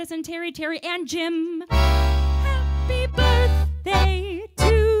 Valerie, Addison, Terry, and Jim. Happy birthday to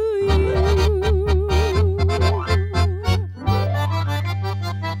you.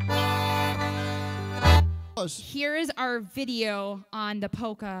 Here is our video on the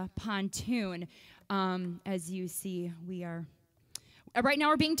polka pontoon. As you see, we are... right now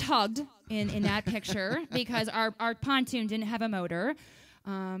we're being tugged in that picture because our pontoon didn't have a motor.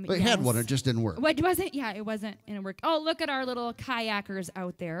 But it had one, it just didn't work. What was it? Yeah, it wasn't in work. Oh, look at our little kayakers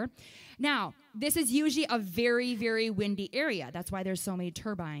out there. Now, this is usually a very, very windy area. That's why there's so many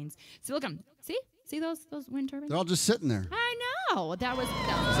turbines. So look at them. See those wind turbines? They're all just sitting there. I know. That was Is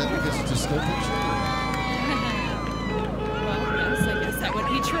that because it's a still picture? well, yes, I guess that would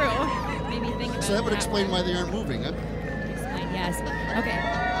be true. Made me think about So that would that explain way. why they aren't moving, huh? Yes. Okay.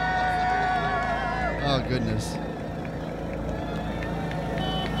 Oh, goodness.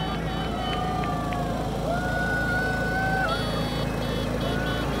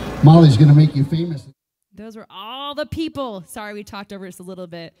 Mollie's going to make you famous. Those were all the people. Sorry, we talked over this a little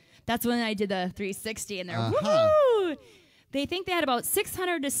bit. That's when I did the 360 and they're woohoo! They think they had about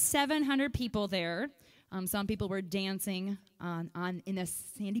 600 to 700 people there. Some people were dancing in the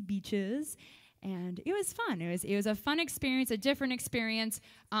sandy beaches. And it was fun. It was a fun experience, a different experience.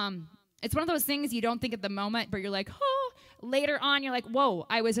 It's one of those things you don't think at the moment, but you're like, oh. Later on, you're like, whoa,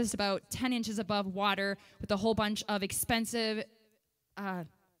 I was just about 10 inches above water with a whole bunch of expensive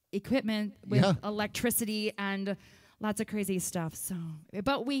equipment with electricity and lots of crazy stuff. So,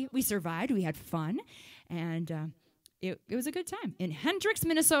 but we survived. We had fun, and it was a good time in Hendricks,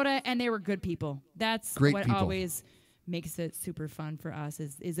 Minnesota, and they were good people. That's Great what people. Always makes it super fun for us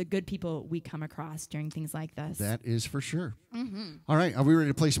is the good people we come across during things like this. That is for sure. All right, are we ready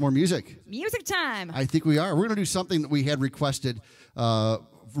to play some more music? Music time. I think we are. We're going to do something that we had requested.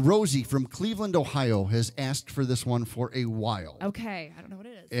 Rosie from Cleveland, Ohio has asked for this one for a while. Okay, I don't know what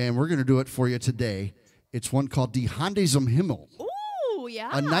it is. And we're going to do it for you today. It's one called Die Hande zum Himmel. Ooh, yeah.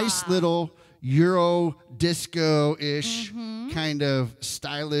 A nice little Euro disco-ish kind of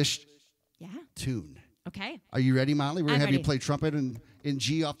stylish tune. Okay. Are you ready, Mollie? We're going to have you ready. play trumpet in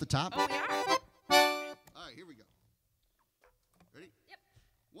G off the top. Oh, we are? All right, here we go. Ready? Yep.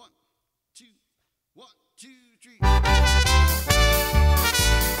 1, 2, 1, 2, 3.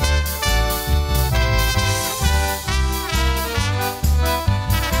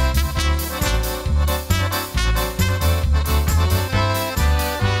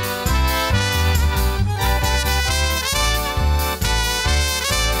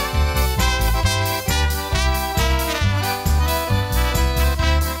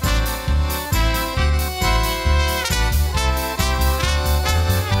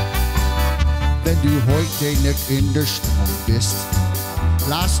 Wenn du heute nicht in der Stimmung bist,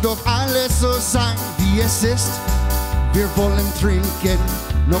 lass doch alles so sein, wie es ist. Wir wollen trinken,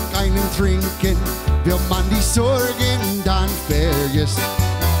 noch einen trinken, will man die Sorgen dann vergisst.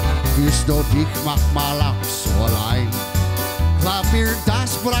 Fühlst du dich manchmal auch so allein? Klar wird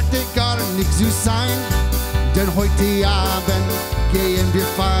das praktisch gar nicht so sein, denn heute Abend gehen wir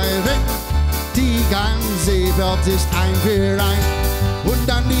feiern. Die ganze Welt ist ein Verein und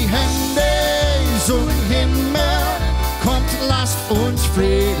dann die Hände zum Himmel, kommt, lasst uns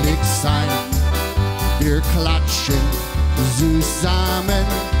fröhlich sein. Wir klatschen zusammen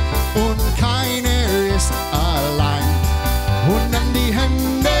und keiner ist allein. Und dann die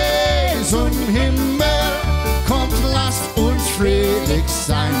Hände zum Himmel, kommt, lasst uns fröhlich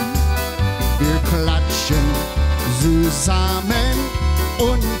sein. Wir klatschen zusammen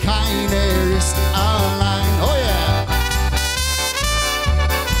und keiner ist allein. Oh yeah!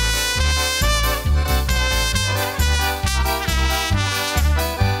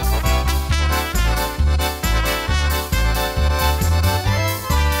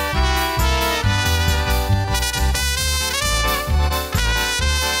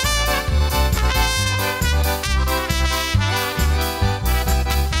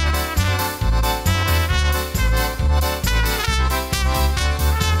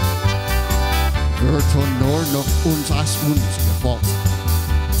 nur noch uns als uns gefällt.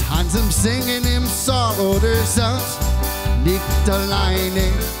 Tanzen, singen im Saal oder sonst nicht alleine,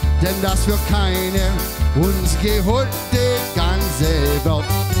 denn das will keiner, uns gehört die ganze Welt.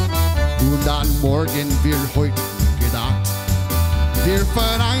 Und an morgen wird heute gedacht, wir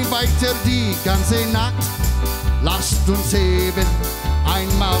vereinen weiter die ganze Nacht. Lasst uns eben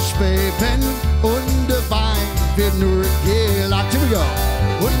einmal schweben und dabei wird nur gelacht. Here we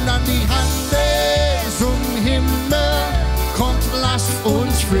go. Und an die Hände zum Himmel kommt, lasst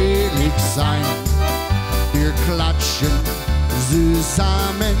uns fröhlich sein. Wir klatschen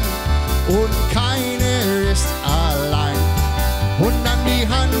zusammen und keiner ist allein. Und an die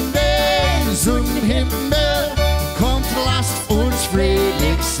Hände zum Himmel kommt, lasst uns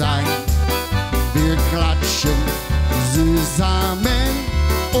fröhlich sein. Wir klatschen zusammen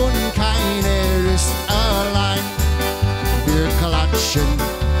und keiner ist allein. Wir klatschen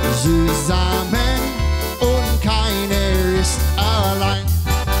zusammen und keiner ist allein.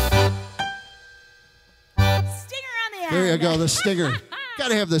 Stinger on the end. There you go, the stinger.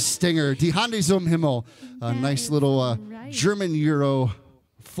 Gotta have the stinger. Die Hände zum Himmel. A nice little German Euro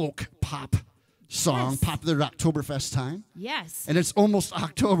folk pop song, popular at Oktoberfest time. Yes. And it's almost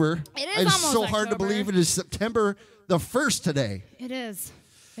October. It is It's almost so hard to October. believe it is September the 1st today. It is.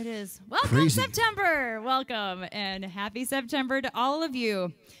 It is. Welcome, Crazy. September. Welcome. And happy September to all of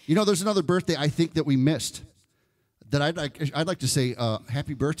you. You know, there's another birthday I think that we missed. That I'd like to say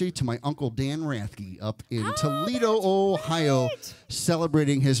happy birthday to my Uncle Dan Rathke up in Toledo, that's Ohio, right.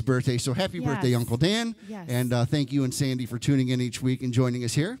 celebrating his birthday. So happy birthday, Yes. Uncle Dan. Yes. And thank you and Sandy for tuning in each week and joining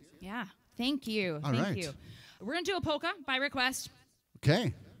us here. Yeah. Thank you. All Thank right. you. We're going to do a polka by request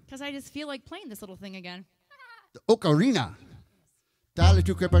Okay. because I just feel like playing this little thing again. The ocarina. Dale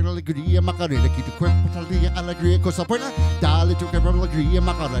tu cuerpo alegría, Macarena. Quita cuerpo alegría, cosa buena. Dale tu cuerpo alegría,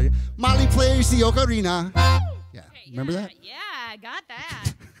 Macarena. Mollie plays the ocarina. Yeah. Remember that? Yeah, I got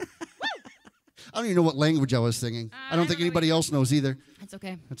that. I don't even know what language I was singing. I don't think anybody else knows either. That's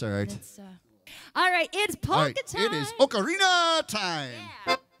okay. That's all right. It's, all right, it's polka All right. time. It is ocarina time.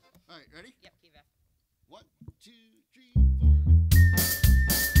 Yeah. All right, ready? Yep, keep it. 1, 2, 3, 4.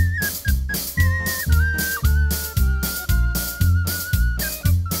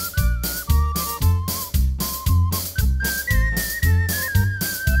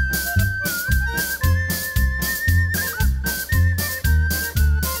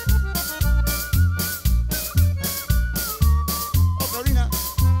 Ocarina.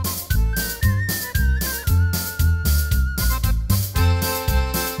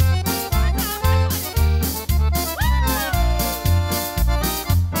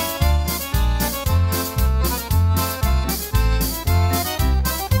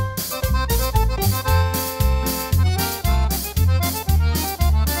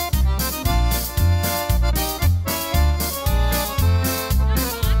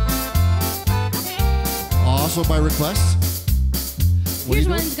 Also by request. What are Here's you doing?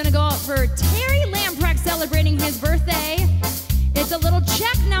 one's going to go out for Terry Lamprecht celebrating his birthday. It's a little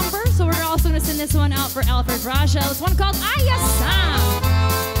Czech number, so we're also going to send this one out for Alfred Raja. It's one called Aya Sam.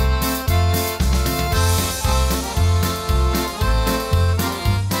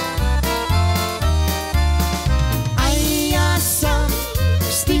 A ja sam,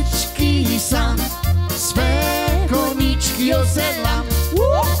 styčky sam, své koníčky osedlám.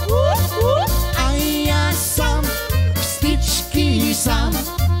 A ja sam, styčky sam,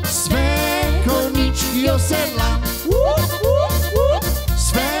 své koníčky osedlám.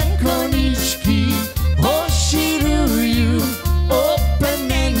 Své koníčky oširuju,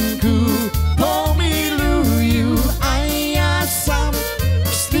 openenku pomiluju. A ja sam,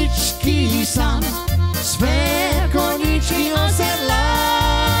 styčky sam, své koníčky osedlám.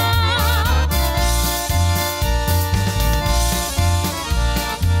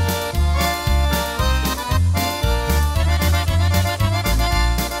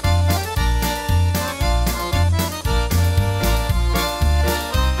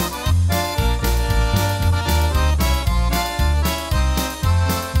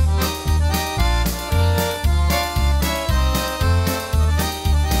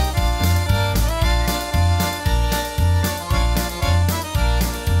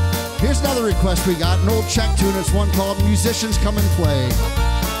 Here's another request we got, an old Czech tune. It's one called Musicians Come and Play.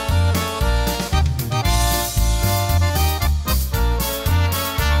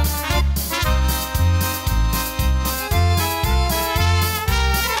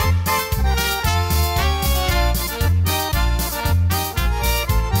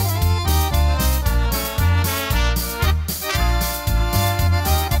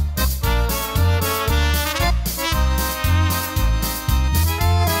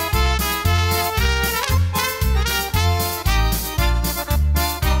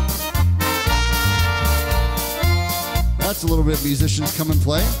 little bit of musicians come and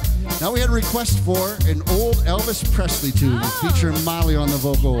play. Now we had a request for an old Elvis Presley tune featuring Mollie on the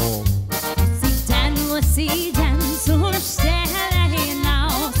vocal. Sie dance or stelle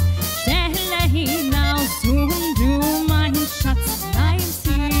hinaus und du mein Schatz bleibst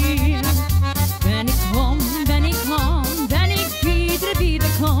hier. Wenn ich komm, wenn ich wieder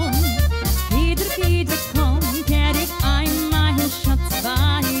komm, kehr ich ein, mein Schatz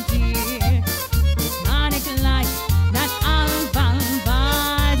bei dir. Kann ich gleich nach allem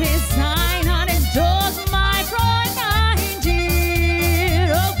bei dir sein, und ich dort mein Freund bei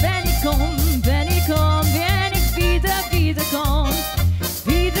dir. Oh, wenn ich komm, wenn ich wieder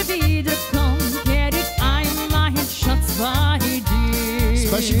komm, kehr ich ein, mein Schatz bei dir.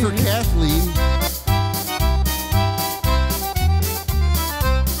 Especially for Kathleen.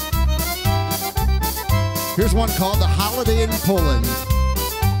 Here's one called The Holiday in Poland.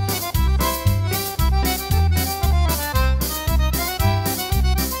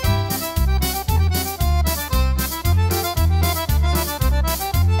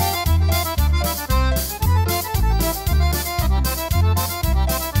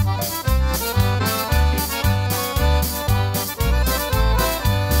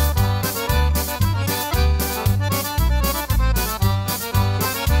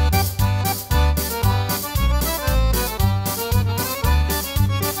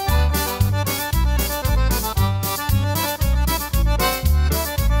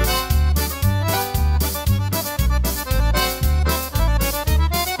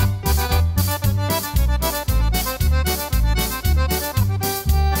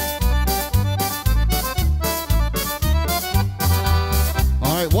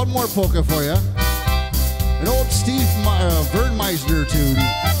 One more polka for you. An old Vern Meixner tune.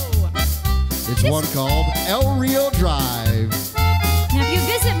 It's one called El Rio Drive. Now, if you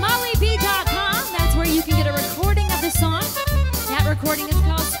visit MollieB.com, that's where you can get a recording of the song. That recording is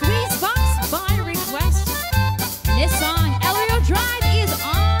called SqueezeBox by request. And this song, El Rio Drive, is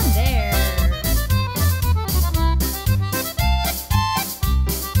on there.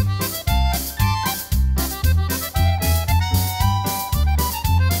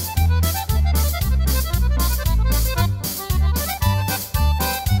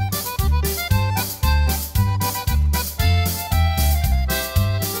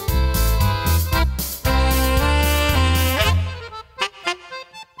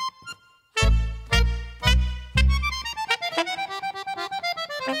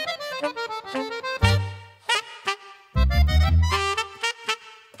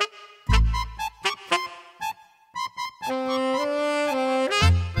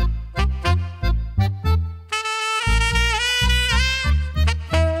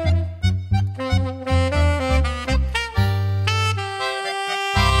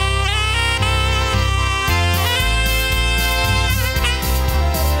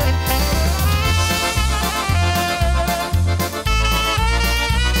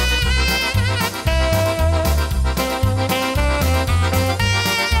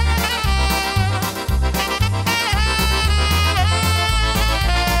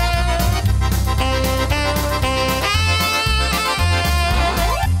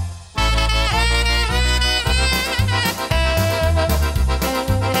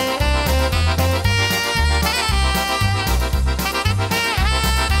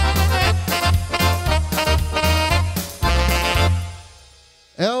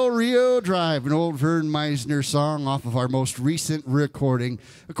 Drive, an old Vern Meixner song off of our most recent recording.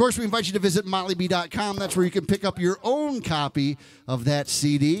 Of course, we invite you to visit MollieB.com. That's where you can pick up your own copy of that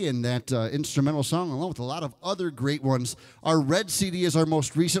CD and that instrumental song, along with a lot of other great ones. Our red CD is our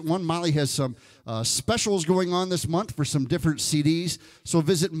most recent one. Mollie has some specials going on this month for some different CDs. So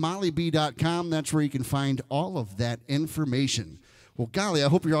visit MollieB.com. That's where you can find all of that information. Well, golly, I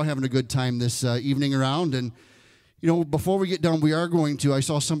hope you're all having a good time this evening around. And you know, before we get done, we are going to, I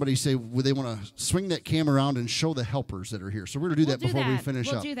saw somebody say they want to swing that camera around and show the helpers that are here. So we're going to do that before we finish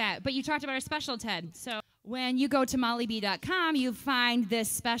up. We'll do that. But you talked about our special, Ted. So when you go to MollieB.com, you find this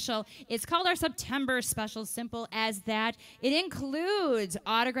special. It's called our September special, simple as that. It includes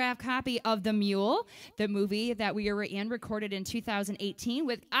autographed copy of The Mule, the movie that we were in, recorded in 2018,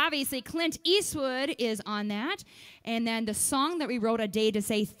 with obviously Clint Eastwood is on that. And then the song that we wrote, A Day to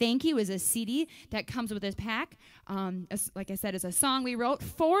Say Thank You, is a CD that comes with this pack. Like I said, is a song we wrote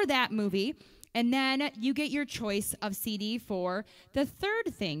for that movie. And then you get your choice of CD for the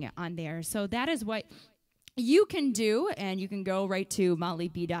third thing on there. So that is what you can do, and you can go right to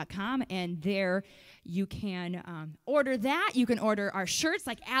MollieB.com, and there you can order that. You can order our shirts,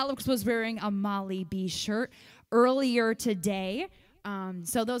 like Alex was wearing a Mollie B shirt earlier today.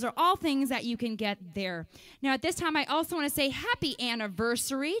 So those are all things that you can get there. Now, at this time, I also want to say happy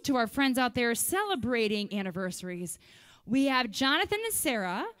anniversary to our friends out there celebrating anniversaries. We have Jonathan and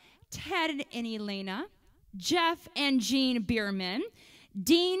Sarah, Ted and Elena, Jeff and Jean Bierman,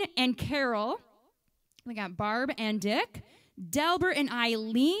 Dean and Carol. We got Barb and Dick, Delbert and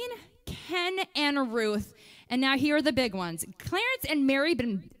Eileen, Ken and Ruth. And now here are the big ones. Clarence and Mary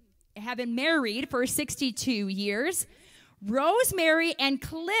have been married for 62 years. Rosemary and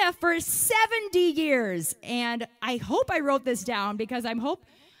Cliff for 70 years. And I hope I wrote this down because I hope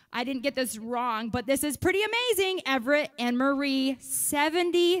I didn't get this wrong, but this is pretty amazing. Everett and Marie,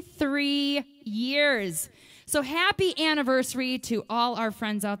 73 years. So happy anniversary to all our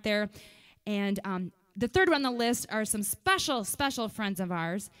friends out there. And the third one on the list are some special, special friends of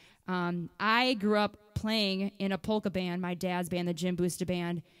ours. I grew up playing in a polka band, my dad's band, the Jim Booster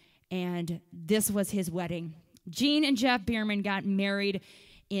Band, and this was his wedding. Gene and Jeff Bierman got married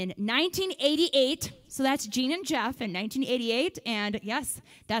in 1988. So that's Gene and Jeff in 1988. And yes,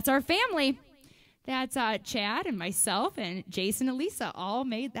 that's our family. That's Chad and myself and Jason and Lisa all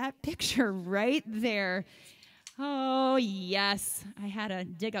made that picture right there. Oh, yes. I had to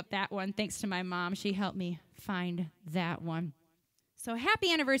dig up that one thanks to my mom. She helped me find that one. So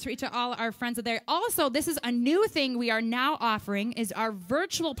happy anniversary to all our friends out there. Also, this is a new thing we are now offering is our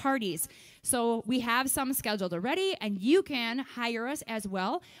virtual parties. So we have some scheduled already, and you can hire us as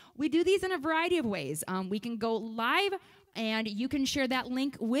well. We do these in a variety of ways. We can go live, and you can share that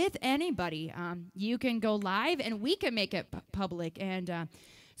link with anybody. You can go live, and we can make it public. And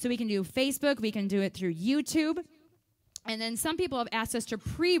so we can do Facebook. We can do it through YouTube. And then some people have asked us to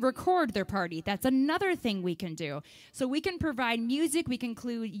pre-record their party. That's another thing we can do. So we can provide music. We can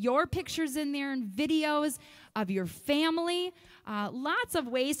include your pictures in there and videos of your family. Lots of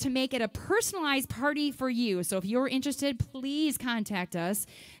ways to make it a personalized party for you. So if you're interested, please contact us.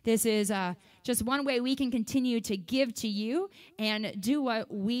 This is just one way we can continue to give to you and do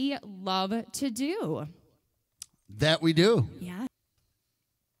what we love to do. That we do. Yeah.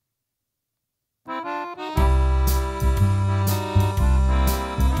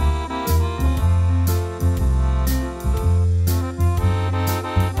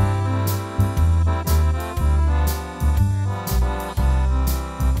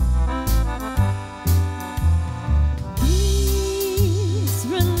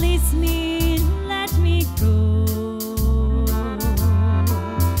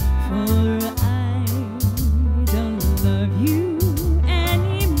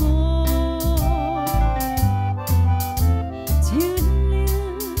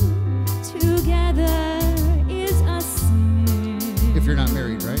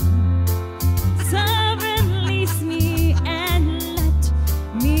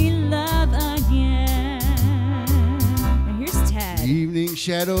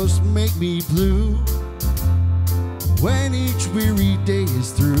 Shadows make me blue when each weary day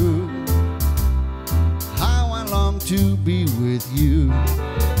is through. How I long to be with you,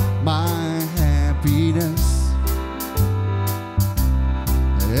 my happiness.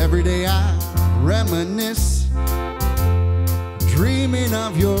 Every day I reminisce, dreaming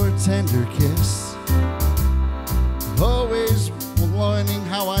of your tender kiss. Always wondering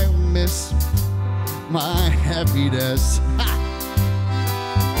how I miss my happiness.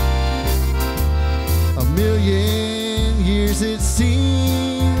 A million years it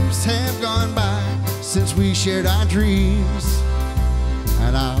seems have gone by since we shared our dreams,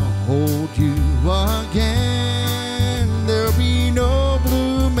 and I'll hold you again. There'll be no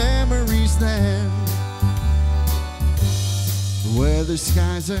blue memories then, where the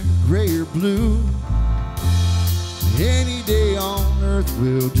skies are gray or blue. Any day on earth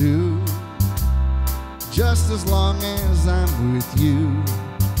will do, just as long as I'm with you,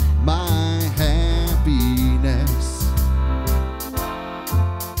 my happiness.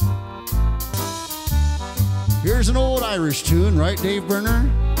 Here's an old Irish tune, right, Dave Burner?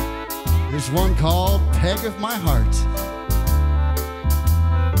 There's one called Peg of My Heart.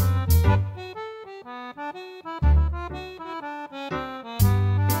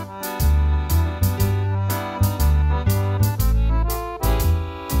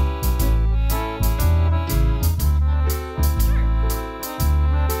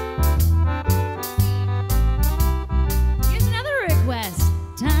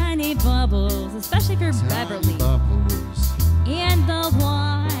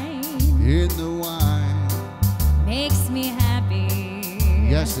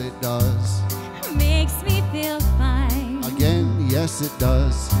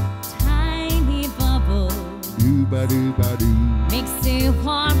 Makes it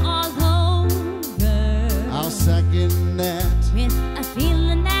warm all over. I'll second that with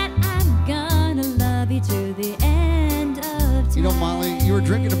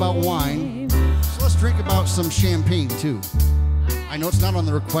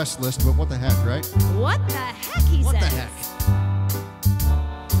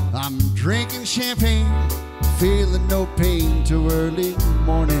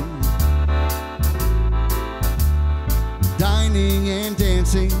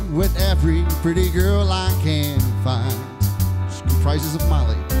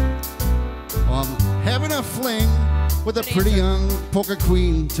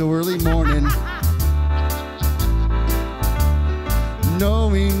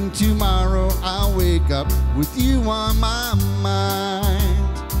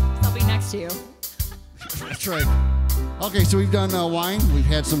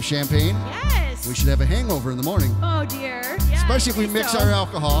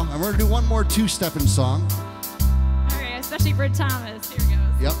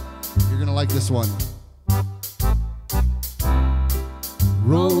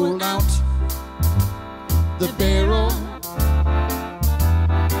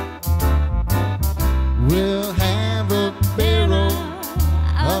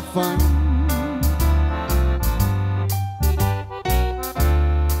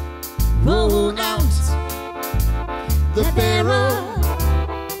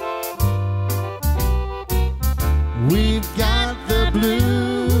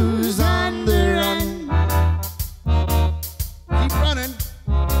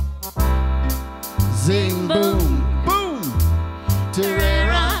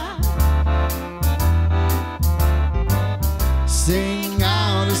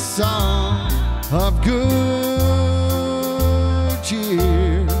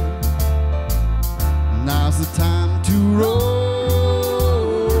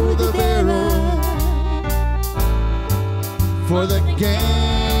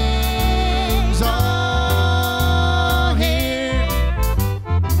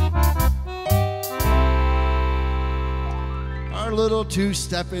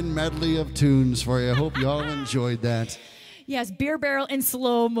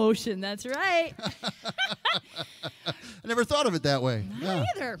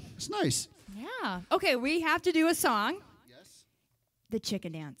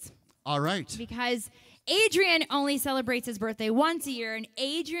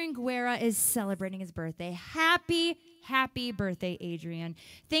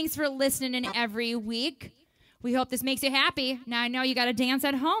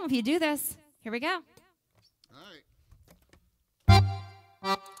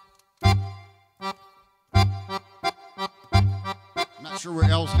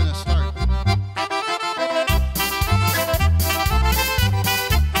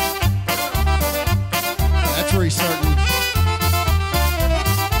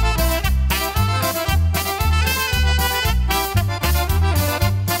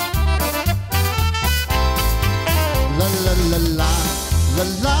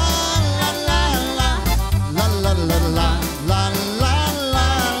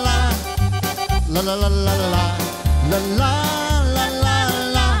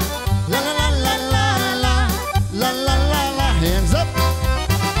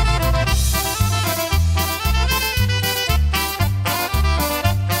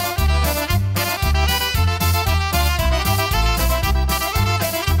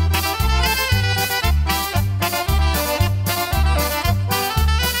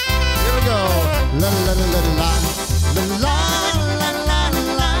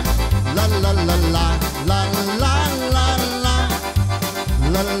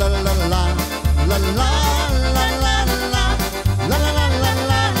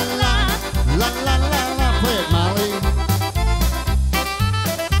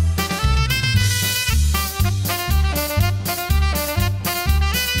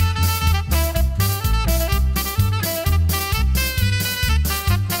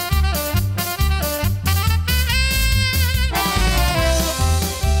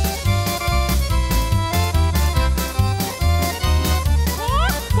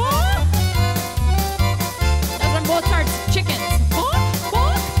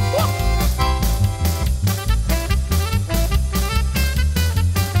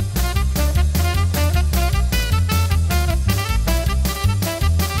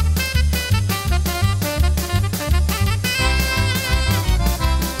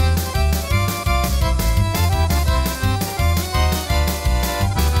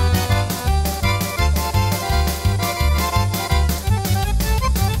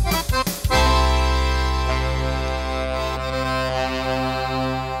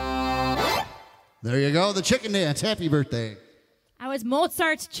I was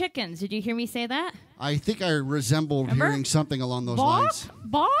Mozart's chickens. Did you hear me say that? I think I resembled Remember? hearing something along those Balk? lines.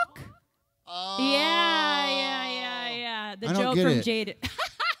 Balk? Oh. Yeah. The I don't joke get from it. Jade.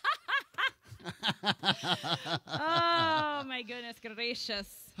 Oh, my goodness gracious.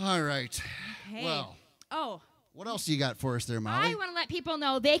 All right. Okay. Well, Oh. what else you got for us there, Molly? I want to let people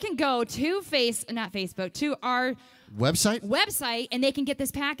know they can go to to our Website? and they can get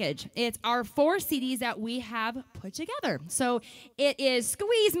this package. It's our 4 CDs that we have put together. So it is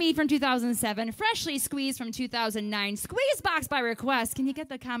Squeeze Me from 2007, Freshly Squeezed from 2009, SqueezeBox by request. Can you get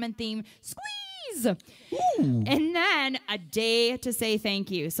the common theme? Squeeze! Ooh. And then A Day to Say Thank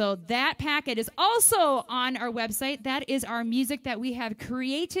You. So that packet is also on our website. That is our music that we have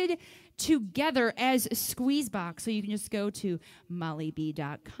created together as SqueezeBox. So you can just go to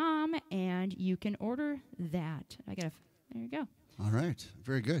mollieb.com and you can order that. There you go. All right.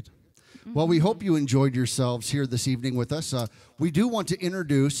 Very good. Well, we hope you enjoyed yourselves here this evening with us. We do want to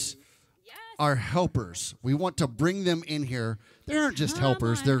introduce our helpers. We want to bring them in here. They aren't just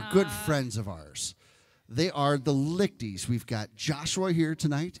helpers. They're good friends of ours. They are the Lichties. We've got Joshua here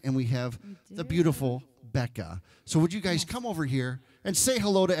tonight, and we have the beautiful Becca. So would you guys come over here and say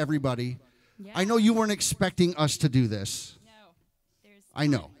hello to everybody? Yeah. I know you weren't expecting us to do this. No. I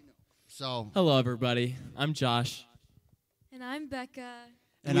know. So, Hello, everybody. I'm Josh. And I'm Becca.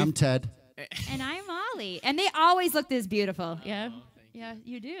 and I'm Ted. And I'm Molly. And they always look this beautiful. Yeah. Yeah,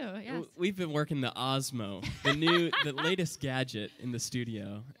 you do. Yes. We've been working the Osmo, the latest gadget in the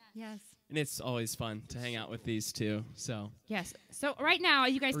studio. Yes. And it's always fun to hang out with these two. So Yes. So right now,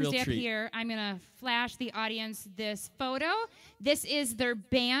 you guys can Real stay up treat. here. I'm going to flash the audience this photo. This is their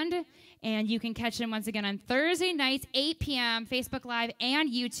band, and you can catch them once again on Thursday nights, 8 p.m., Facebook Live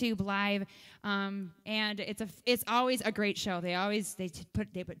and YouTube Live. And it's always a great show.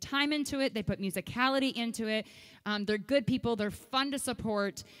 They put time into it. They put musicality into it. They're good people. They're fun to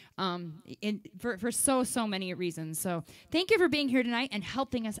support for so many reasons. So thank you for being here tonight and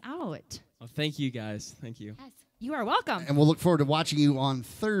helping us out. well, thank you guys. Thank you. Yes, you are welcome. And we'll look forward to watching you on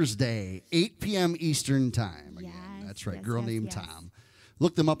Thursday, 8 p.m. Eastern Time. Again. Yes, That's right, yes, Girl yes, Named yes. Tom.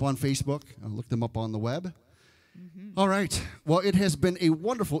 Look them up on Facebook. Look them up on the web. All right. Well, it has been a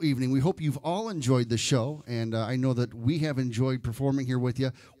wonderful evening. We hope you've all enjoyed the show, and I know that we have enjoyed performing here with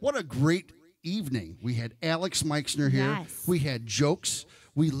you. What a great evening. We had Alex Meixner here. Yes. We had jokes.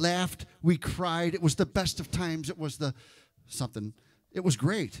 We laughed. We cried. It was the best of times. It was It was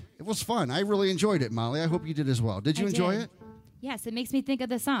great. It was fun. I really enjoyed it, Molly. I hope you did as well. Did you enjoy it? Yes, it makes me think of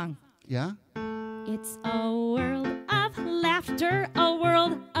the song. Yeah? It's a world of laughter, a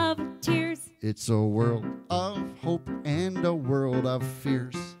world of tears. It's a world of hope and a world of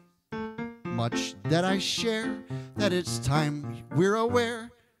fears. Much that I share, that it's time we're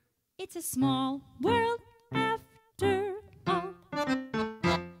aware. It's a small world after all.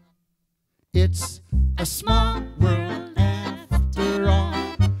 It's a small world after all.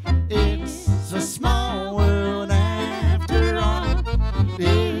 It's a small world after all.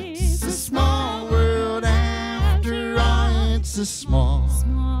 It's a small world after all. It's a small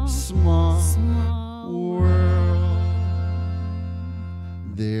world.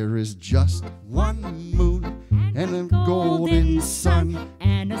 There is just one moon and a golden sun.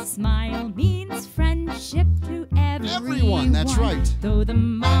 And a smile means friendship to everyone. That's right. Though the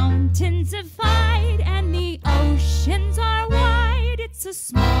mountains divide and the oceans are wide, it's a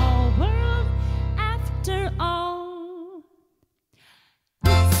small world after all.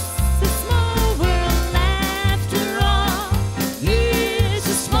 It's a small world after all. It's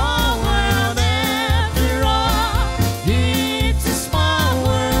a small world after all. It's a small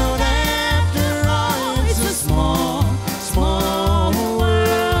world after all. It's a small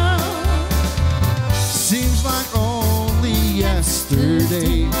world. Seems like only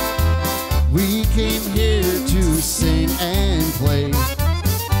yesterday we came here to sing and play.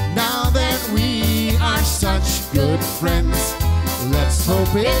 Now that we are such good friends, let's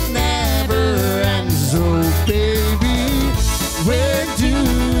hope it never ends. Oh baby, where do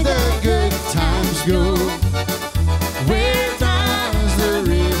the good times go? Where does the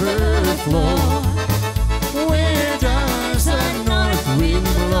river flow? Where does the north wind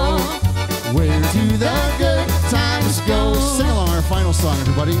blow? Where do the good times go? Sing along our final song,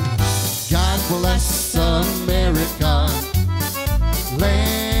 everybody. God bless America,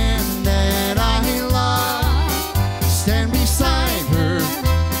 land that I love. Stand beside her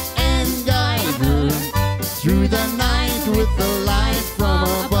and guide her through the night with the light from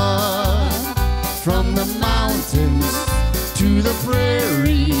above. From the mountains to the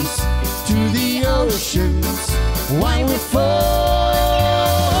prairies to the oceans, why we fall.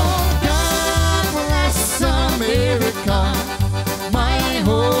 God bless America,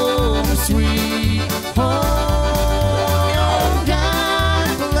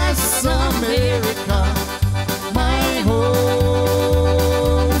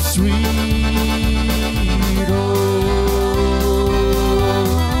 sweet home.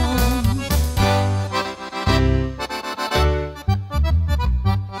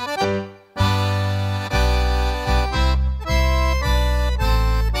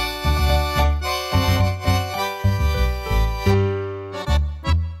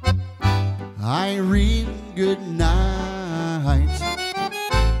 Irene, good night.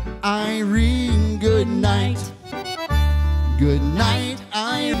 Irene, good night. Good night,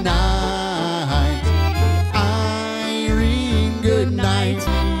 Irene. Irene, good night.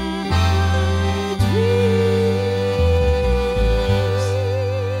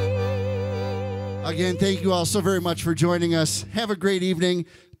 Again, thank you all so very much for joining us. Have a great evening.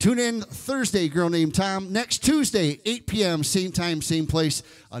 Tune in Thursday, Girl Named Tom. Next Tuesday, 8 p.m., same time, same place.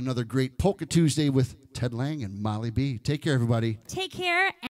 Another great Polka Tuesday with Ted Lange and Mollie B. Take care, everybody. Take care.